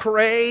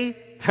 pray.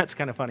 That's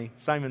kind of funny.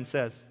 Simon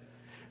says,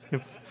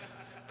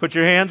 Put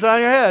your hands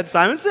on your head.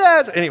 Simon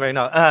says. Anyway,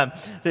 no.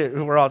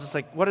 We're all just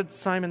like, what did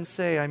Simon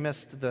say? I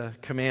missed the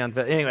command.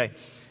 But anyway,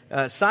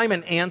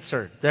 Simon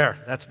answered. There,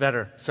 that's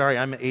better. Sorry,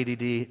 I'm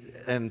ADD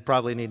and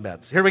probably need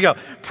meds. Here we go.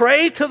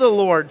 Pray to the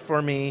Lord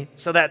for me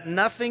so that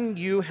nothing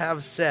you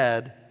have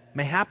said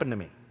may happen to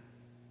me.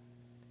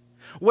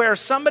 Where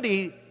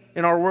somebody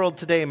in our world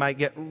today might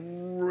get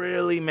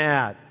really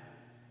mad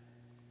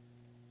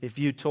if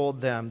you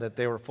told them that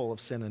they were full of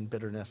sin and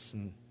bitterness.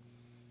 And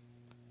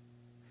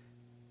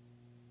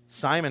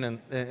Simon,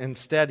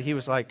 instead, he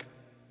was like,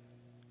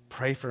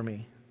 pray for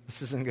me.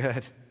 This isn't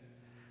good.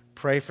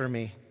 Pray for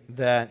me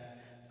that,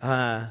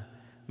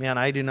 man,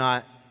 I do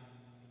not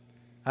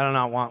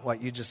want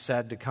what you just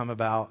said to come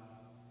about.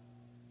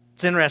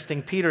 It's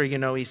interesting. Peter,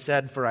 he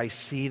said, for I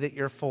see that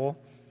you're full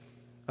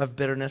of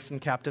bitterness and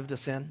captive to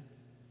sin.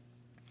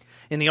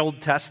 In the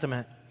Old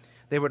Testament,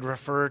 they would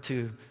refer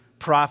to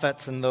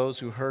prophets and those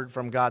who heard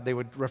from God, they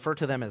would refer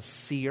to them as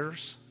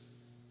seers.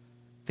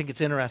 I think it's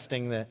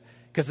interesting that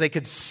because they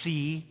could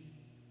see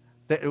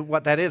that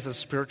what that is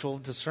spiritual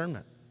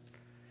discernment.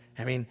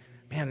 I mean,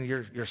 man,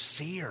 you're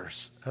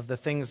seers of the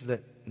things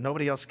that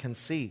nobody else can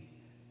see.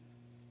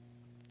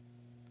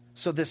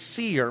 So this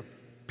seer,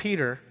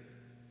 Peter,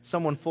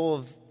 someone full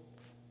of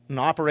and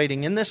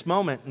operating in this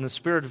moment in the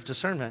spirit of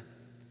discernment,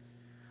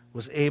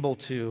 was able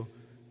to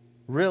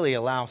really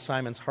allow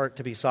Simon's heart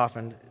to be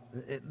softened.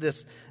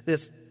 This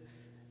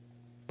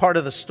part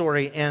of the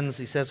story ends,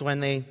 he says, when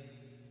they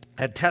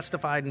had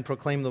testified and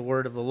proclaimed the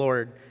word of the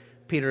Lord,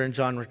 Peter and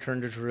John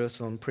returned to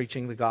Jerusalem,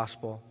 preaching the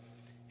gospel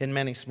in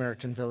many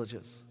Samaritan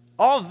villages.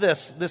 All of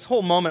this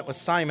whole moment with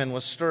Simon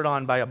was stirred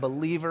on by a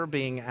believer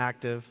being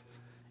active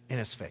in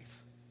his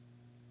faith.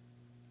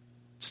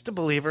 Just a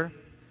believer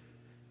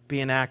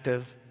being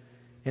active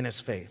in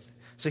his faith.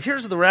 So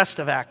here's the rest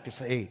of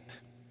Acts 8.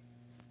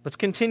 Let's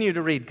continue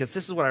to read, because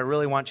this is what I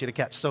really want you to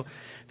catch. So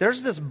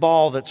there's this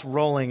ball that's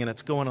rolling, and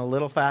it's going a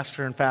little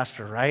faster and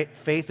faster, right?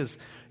 Faith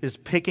is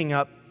picking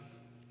up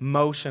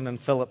motion in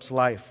Philip's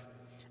life.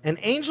 An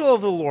angel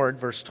of the Lord,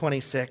 verse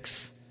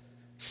 26,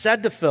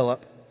 said to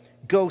Philip,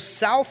 go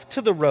south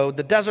to the road,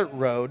 the desert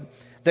road,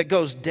 that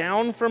goes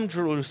down from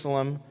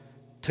Jerusalem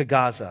to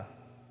Gaza.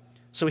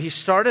 So he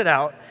started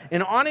out,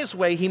 and on his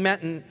way he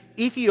met an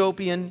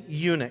Ethiopian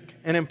eunuch,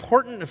 an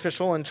important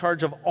official in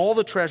charge of all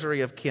the treasury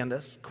of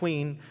Candace,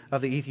 queen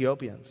of the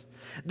Ethiopians.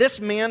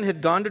 This man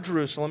had gone to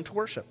Jerusalem to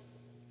worship,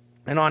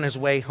 and on his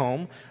way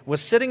home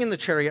was sitting in the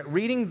chariot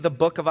reading the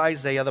book of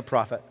Isaiah the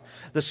prophet.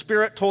 The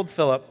Spirit told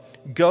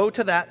Philip, go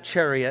to that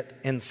chariot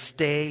and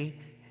stay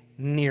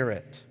near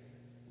it.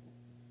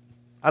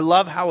 I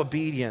love how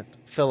obedient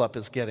Philip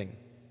is getting.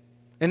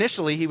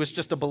 Initially, he was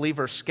just a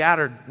believer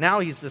scattered. Now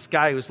he's this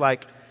guy who's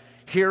like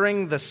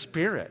hearing the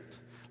Spirit.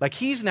 Like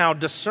he's now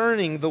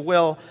discerning the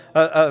will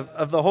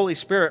of the Holy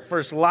Spirit for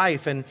his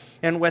life. And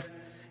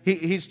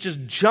he's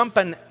just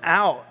jumping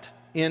out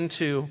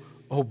into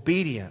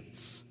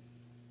obedience.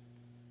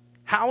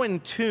 How in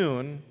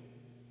tune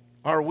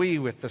are we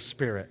with the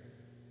Spirit?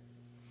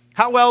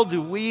 How well do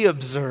we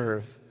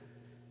observe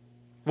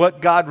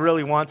what God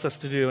really wants us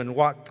to do and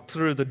walk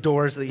through the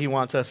doors that He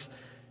wants us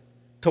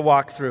to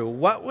walk through?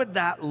 What would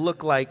that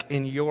look like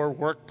in your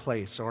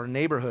workplace or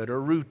neighborhood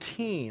or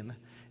routine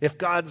if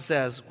God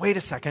says, wait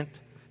a second,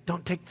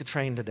 don't take the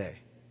train today,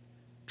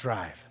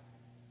 drive?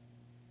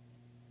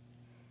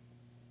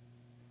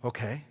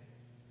 Okay.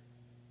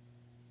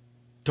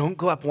 Don't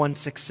go up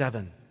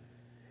 167.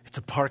 It's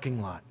a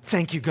parking lot.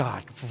 Thank you,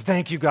 God.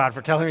 Thank you, God,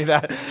 for telling me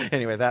that.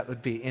 Anyway, that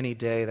would be any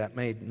day. That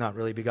may not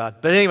really be God.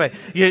 But anyway,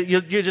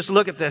 you just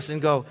look at this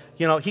and go,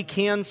 He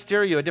can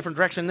steer you a different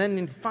direction. Then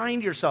you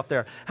find yourself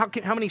there.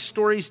 How many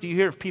stories do you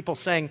hear of people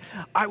saying,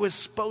 I was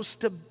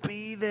supposed to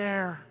be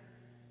there?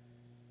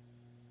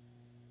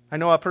 I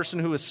know a person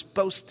who was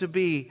supposed to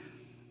be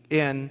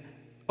in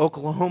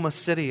Oklahoma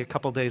City a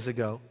couple days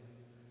ago.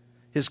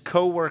 His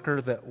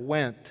coworker that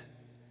went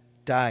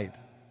died.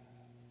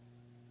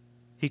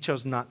 He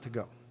chose not to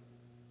go.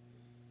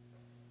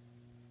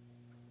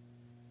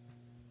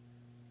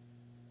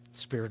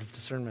 Spirit of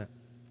discernment.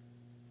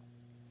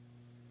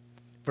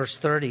 Verse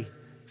 30,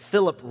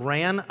 Philip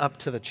ran up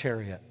to the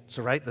chariot.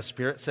 So, right, the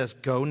Spirit says,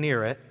 go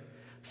near it.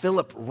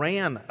 Philip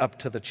ran up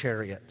to the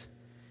chariot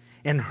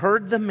and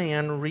heard the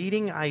man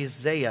reading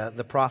Isaiah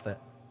the prophet.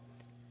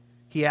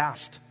 He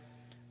asked,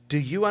 do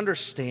you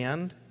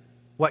understand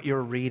what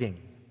you're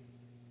reading?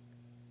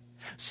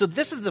 So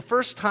this is the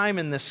first time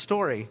in this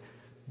story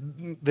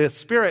the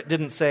Spirit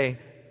didn't say,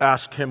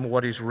 ask him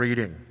what he's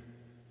reading.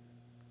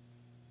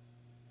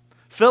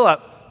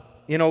 Philip,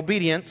 in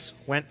obedience,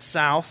 went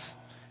south,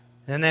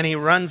 and then he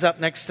runs up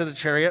next to the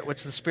chariot,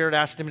 which the Spirit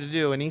asked him to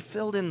do, and he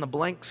filled in the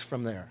blanks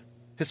from there.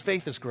 His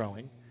faith is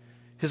growing.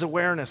 His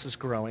awareness is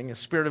growing. His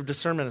spirit of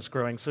discernment is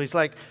growing. So he's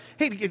like,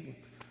 hey, do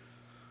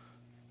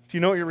you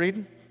know what you're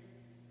reading?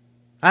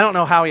 I don't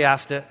know how he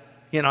asked it.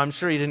 I'm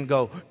sure he didn't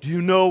go, do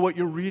you know what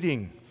you're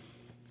reading?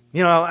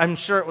 I'm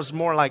sure it was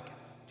more like,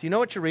 do you know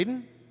what you're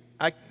reading?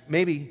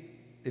 Maybe,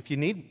 if you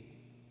need,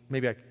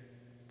 can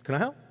I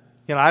help?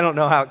 I don't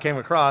know how it came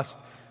across,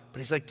 but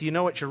he's like, do you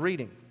know what you're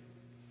reading?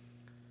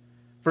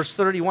 Verse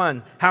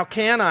 31, how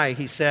can I,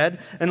 he said,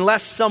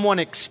 unless someone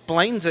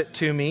explains it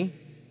to me?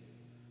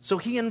 So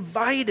he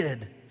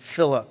invited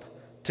Philip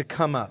to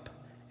come up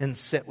and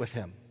sit with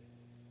him.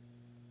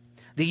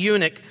 The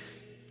eunuch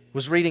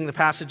was reading the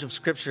passage of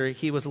Scripture.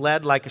 He was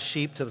led like a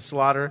sheep to the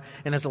slaughter,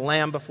 and as a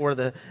lamb before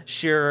the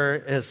shearer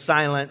is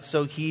silent,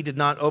 so he did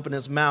not open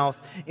his mouth.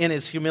 In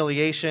his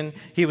humiliation,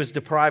 he was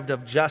deprived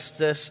of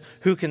justice.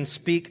 Who can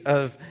speak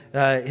of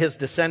his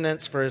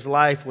descendants? For his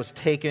life was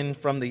taken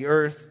from the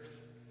earth.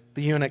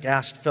 The eunuch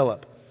asked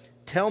Philip,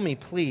 tell me,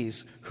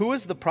 please, who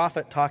is the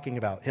prophet talking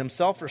about,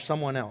 himself or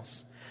someone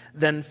else?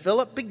 Then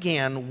Philip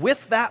began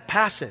with that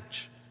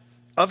passage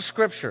of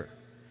Scripture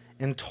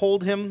and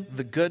told him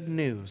the good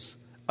news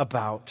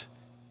about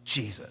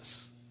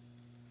Jesus.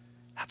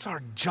 That's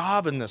our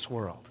job in this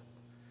world.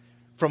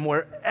 From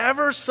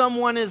wherever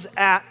someone is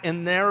at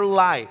in their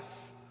life,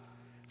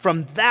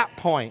 from that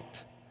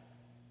point,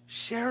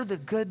 share the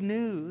good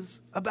news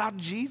about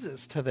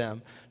Jesus to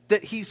them,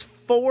 that he's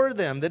for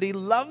them, that he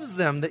loves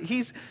them, that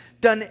he's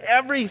done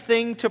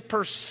everything to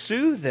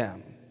pursue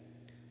them.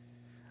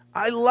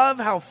 I love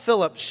how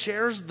Philip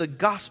shares the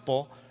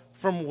gospel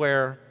from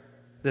where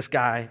this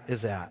guy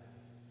is at.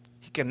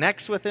 He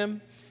connects with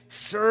him,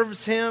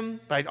 serves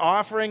him by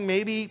offering,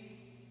 maybe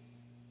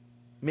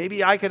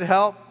I could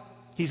help.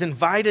 He's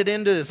invited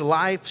into his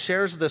life,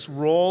 shares this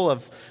role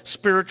of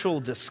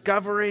spiritual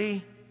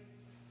discovery.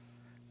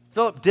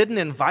 Philip didn't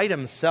invite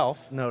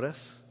himself,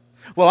 notice.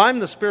 Well, I'm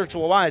the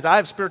spiritual wise. I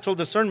have spiritual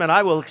discernment.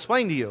 I will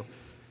explain to you.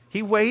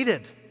 He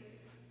waited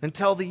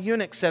until the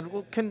eunuch said,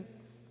 well, can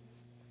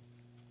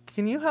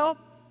you help?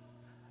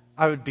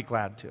 I would be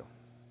glad to.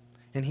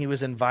 And he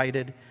was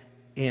invited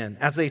in.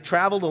 As they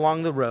traveled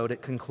along the road,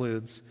 it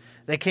concludes,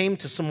 they came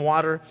to some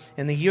water,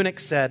 and the eunuch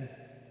said,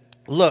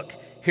 look,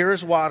 here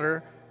is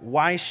water.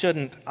 Why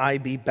shouldn't I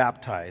be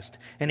baptized?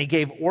 And he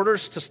gave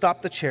orders to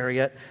stop the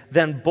chariot.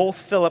 Then both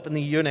Philip and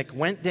the eunuch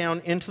went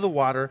down into the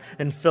water,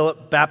 and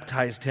Philip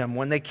baptized him.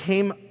 When they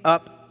came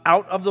up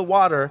out of the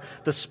water,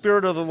 the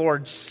Spirit of the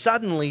Lord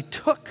suddenly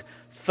took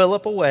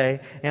Philip away,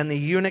 and the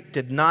eunuch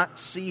did not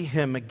see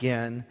him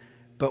again,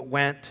 but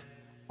went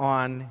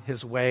on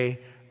his way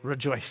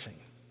rejoicing.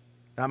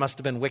 That must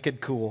have been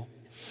wicked cool.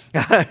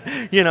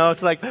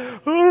 It's like,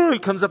 he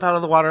comes up out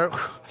of the water.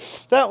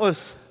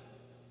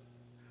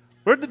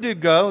 Where'd the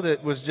dude go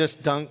that was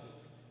just dunked?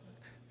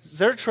 Is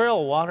there a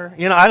trail of water?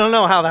 I don't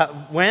know how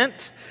that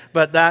went,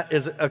 but that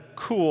is a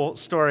cool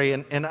story.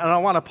 And I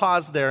want to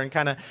pause there and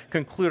kind of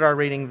conclude our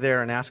reading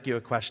there and ask you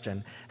a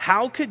question.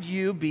 How could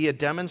you be a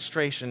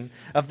demonstration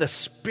of the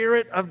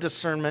spirit of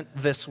discernment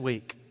this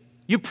week?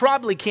 You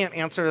probably can't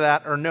answer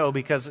that or no,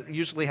 because it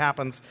usually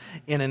happens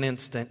in an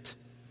instant.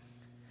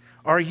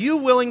 Are you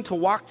willing to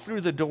walk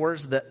through the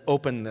doors that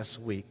open this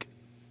week?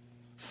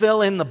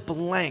 Fill in the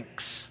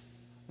blanks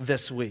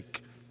this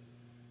week.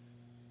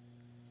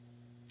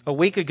 A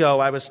week ago,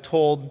 I was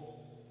told,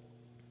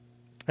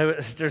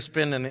 there's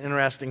been an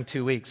interesting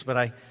 2 weeks,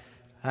 but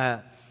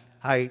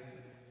I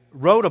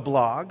wrote a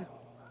blog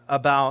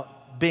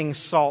about being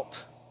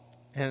salt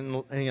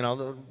and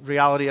the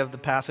reality of the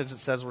passage that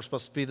says we're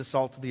supposed to be the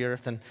salt of the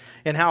earth,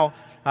 and how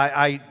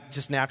I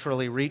just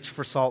naturally reach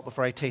for salt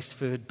before I taste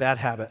food. Bad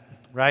habit,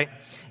 right?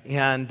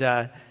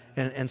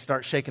 And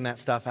start shaking that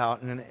stuff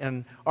out.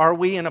 And are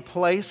we in a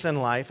place in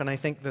life, and I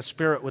think the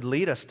Spirit would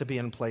lead us to be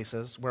in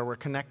places where we're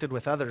connected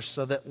with others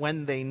so that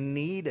when they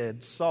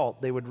needed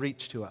salt, they would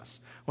reach to us.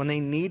 When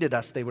they needed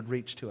us, they would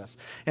reach to us.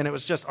 And it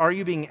was just, are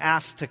you being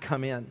asked to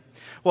come in?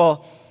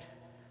 Well,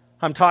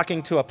 I'm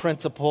talking to a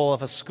principal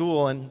of a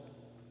school, and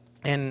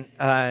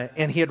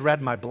he had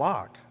read my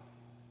blog.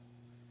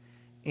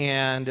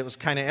 And it was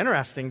kind of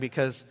interesting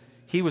because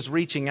he was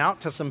reaching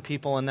out to some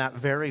people in that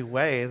very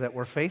way that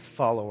were faith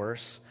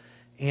followers.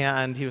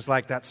 And he was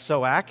like, that's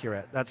so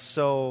accurate. That's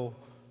so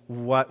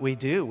what we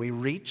do. We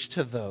reach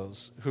to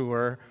those who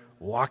are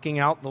walking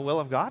out the will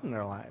of God in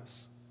their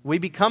lives. We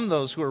become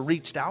those who are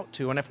reached out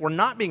to. And if we're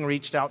not being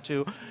reached out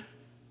to,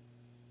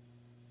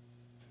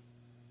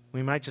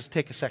 we might just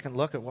take a second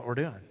look at what we're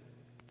doing.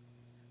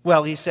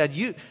 Well, he said,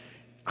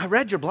 I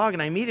read your blog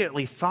and I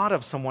immediately thought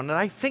of someone that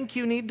I think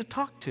you need to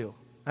talk to.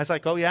 I was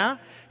like, oh yeah?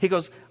 He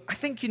goes, I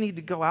think you need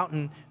to go out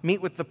and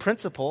meet with the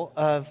principal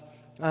of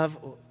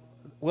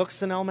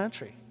Wilkeston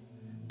Elementary,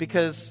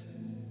 because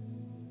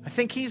I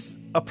think he's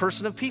a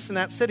person of peace in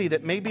that city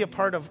that may be a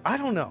part of, I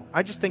don't know.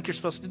 I just think you're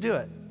supposed to do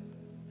it.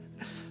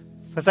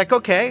 So I was like,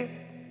 okay.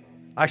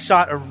 I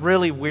shot a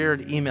really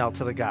weird email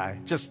to the guy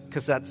just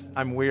because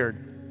I'm weird.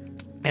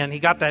 And he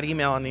got that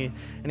email and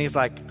he's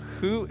like,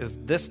 who is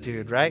this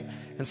dude, right?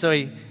 And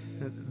so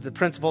the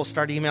principals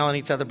start emailing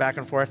each other back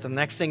and forth. And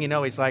the next thing you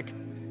know, he's like,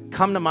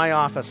 come to my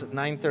office at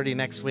 9:30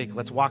 next week.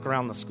 Let's walk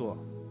around the school.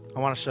 I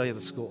want to show you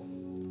the school.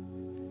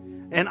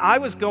 And I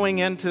was going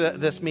into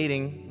this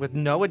meeting with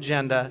no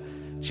agenda,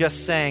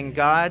 just saying,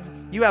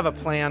 God, you have a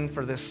plan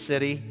for this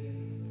city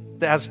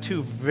that has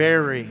 2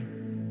 very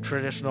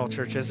traditional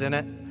churches in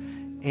it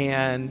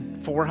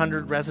and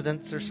 400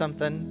 residents or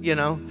something,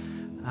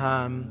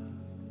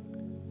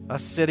 a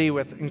city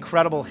with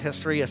incredible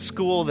history, a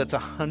school that's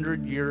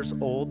 100 years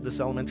old, this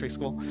elementary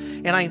school.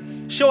 And I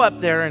show up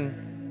there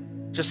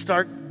and just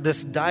start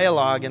this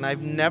dialogue, and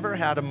I've never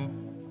had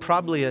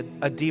probably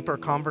a deeper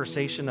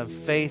conversation of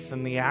faith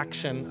and the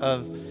action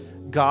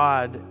of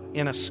God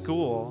in a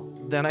school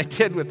than I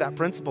did with that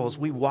principal. As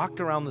we walked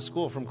around the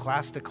school from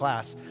class to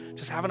class,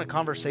 just having a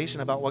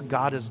conversation about what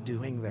God is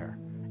doing there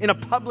in a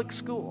public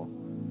school.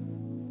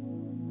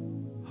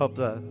 Hope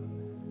the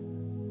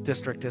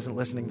district isn't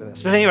listening to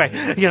this. But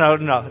anyway,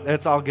 no,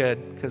 it's all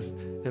good because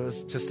it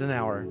was just an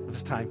hour of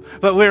his time.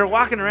 But we were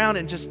walking around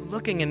and just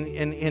looking,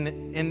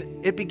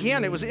 and it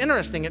began. It was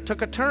interesting. It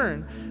took a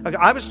turn.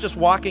 I was just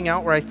walking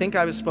out where I think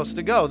I was supposed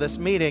to go, this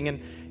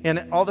meeting,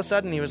 and all of a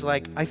sudden he was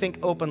like, I think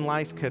Open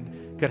Life could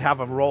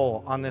have a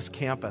role on this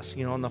campus.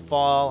 In the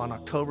fall, on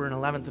October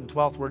 11th and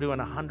 12th, we're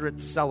doing a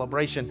 100th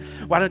celebration.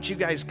 Why don't you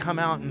guys come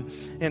out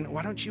and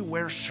why don't you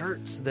wear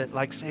shirts that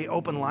say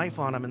Open Life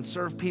on them and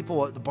serve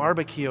people at the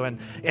barbecue and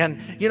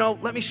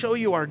let me show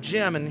you our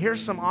gym, and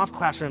here's some off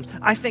classrooms.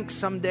 I think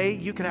someday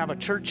you could have a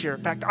church here.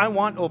 In fact, I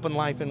want Open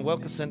Life in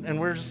Wilkinson. And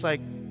we're just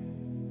like,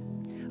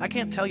 I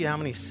can't tell you how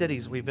many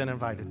cities we've been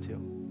invited to.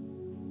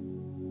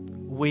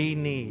 We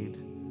need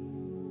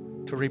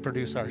to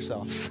reproduce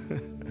ourselves.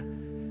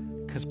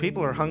 Because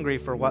people are hungry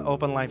for what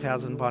Open Life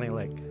has in Bonnie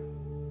Lake.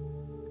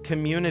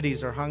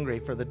 Communities are hungry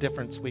for the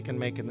difference we can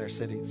make in their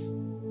cities.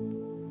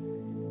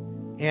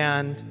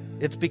 And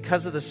it's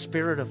because of the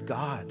Spirit of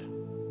God.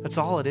 That's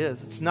all it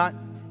is. It's not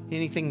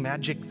anything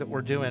magic that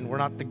we're doing. We're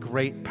not the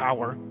great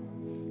power.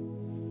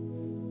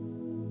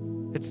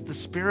 It's the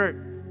Spirit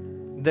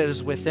that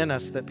is within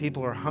us that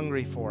people are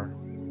hungry for.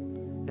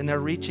 And they're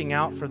reaching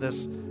out for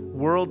this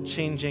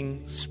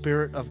world-changing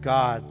Spirit of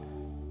God.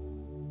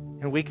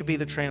 And we could be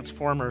the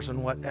transformers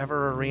in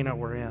whatever arena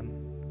we're in.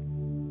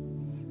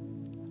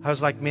 I was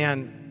like,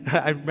 man,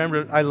 I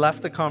remember I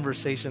left the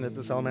conversation at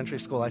this elementary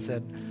school. I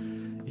said,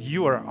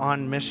 you are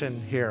on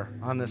mission here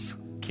on this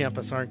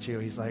campus, aren't you?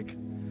 He's like,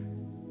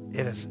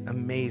 it is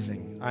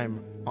amazing.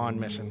 I'm on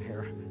mission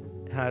here.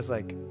 And I was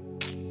like,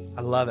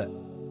 I love it.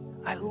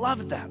 I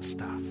love that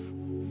stuff.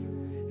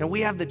 And we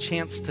have the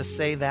chance to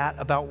say that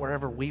about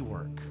wherever we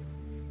work.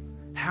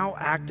 How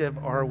active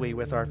are we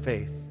with our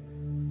faith?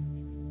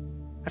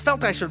 I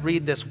felt I should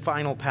read this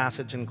final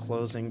passage in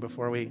closing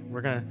before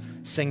we're going to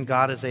sing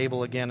God is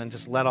Able again and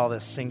just let all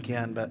this sink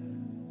in. But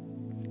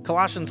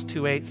Colossians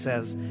 2:8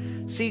 says,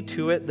 see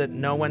to it that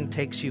no one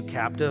takes you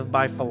captive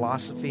by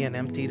philosophy and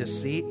empty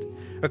deceit,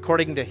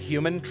 according to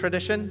human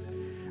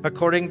tradition,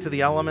 according to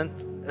the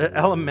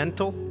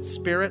elemental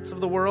spirits of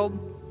the world,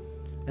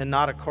 and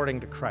not according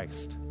to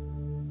Christ.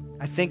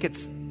 I think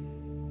it's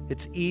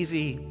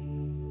easy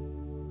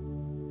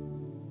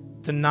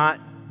to not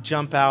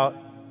jump out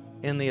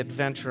in the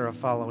adventure of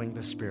following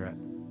the Spirit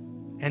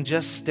and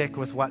just stick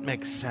with what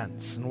makes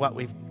sense and what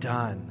we've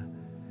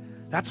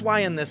done. That's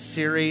why in this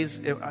series,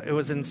 it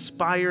was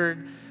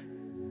inspired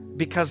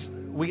because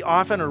we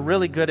often are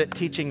really good at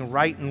teaching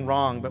right and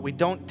wrong, but we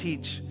don't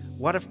teach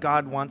what if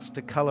God wants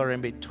to color in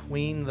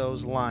between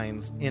those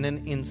lines in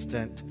an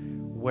instant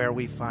where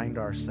we find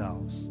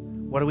ourselves.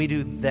 What do we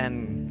do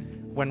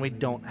then when we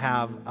don't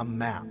have a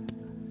map?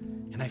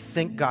 And I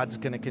think God's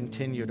going to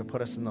continue to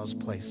put us in those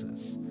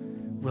places.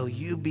 Will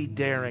you be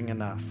daring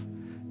enough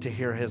to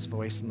hear his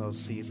voice in those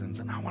seasons?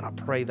 And I want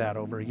to pray that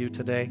over you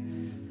today.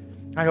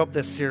 I hope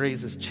this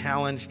series has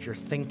challenged your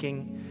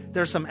thinking.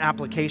 There's some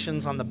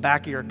applications on the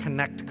back of your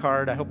Connect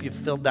card. I hope you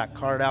filled that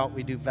card out.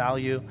 We do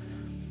value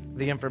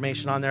the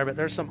information on there, but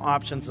there's some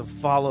options of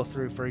follow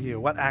through for you.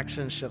 What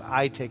actions should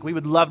I take? We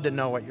would love to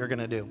know what you're going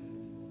to do.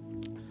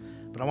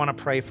 But I want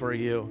to pray for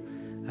you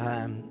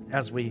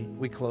as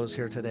we close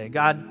here today.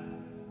 God,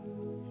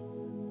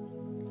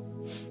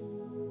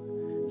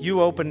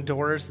 you open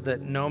doors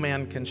that no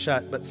man can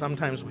shut, but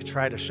sometimes we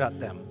try to shut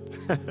them.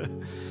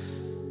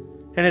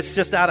 And it's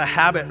just out of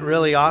habit,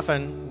 really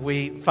often.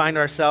 We find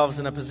ourselves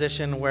in a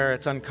position where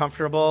it's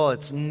uncomfortable,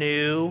 it's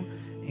new,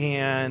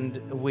 and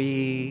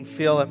we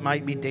feel it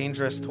might be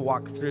dangerous to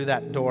walk through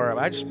that door.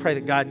 I just pray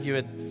that, God,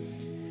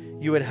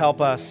 you would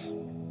help us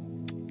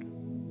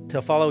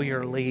to follow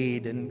your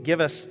lead and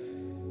give us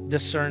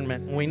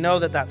discernment. And we know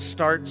that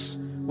starts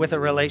with a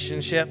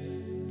relationship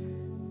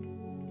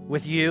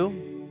with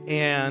you.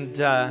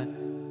 And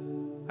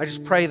I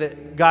just pray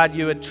that, God,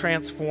 you would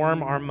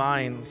transform our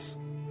minds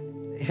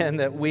and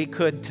that we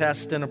could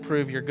test and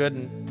approve your good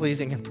and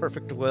pleasing and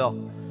perfect will.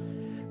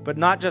 But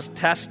not just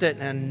test it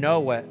and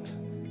know it.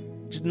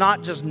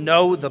 Not just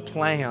know the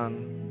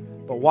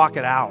plan, but walk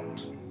it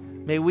out.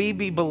 May we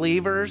be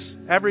believers,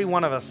 every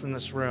one of us in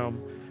this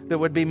room, that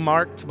would be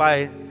marked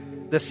by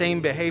the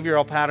same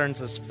behavioral patterns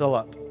as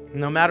Philip.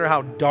 No matter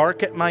how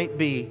dark it might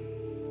be,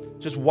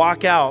 just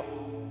walk out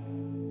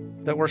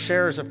that we're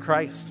sharers of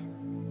Christ,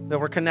 that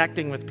we're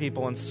connecting with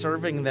people and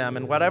serving them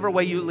in whatever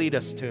way you lead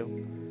us to.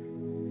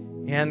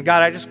 And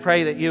God, I just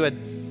pray that you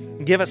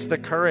would give us the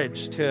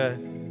courage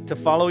to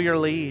follow your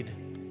lead,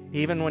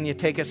 even when you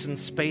take us in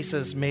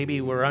spaces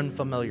maybe we're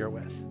unfamiliar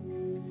with.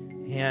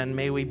 And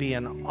may we be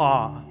in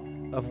awe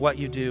of what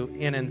you do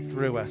in and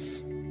through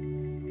us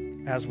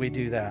as we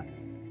do that.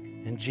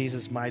 In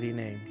Jesus' mighty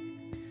name.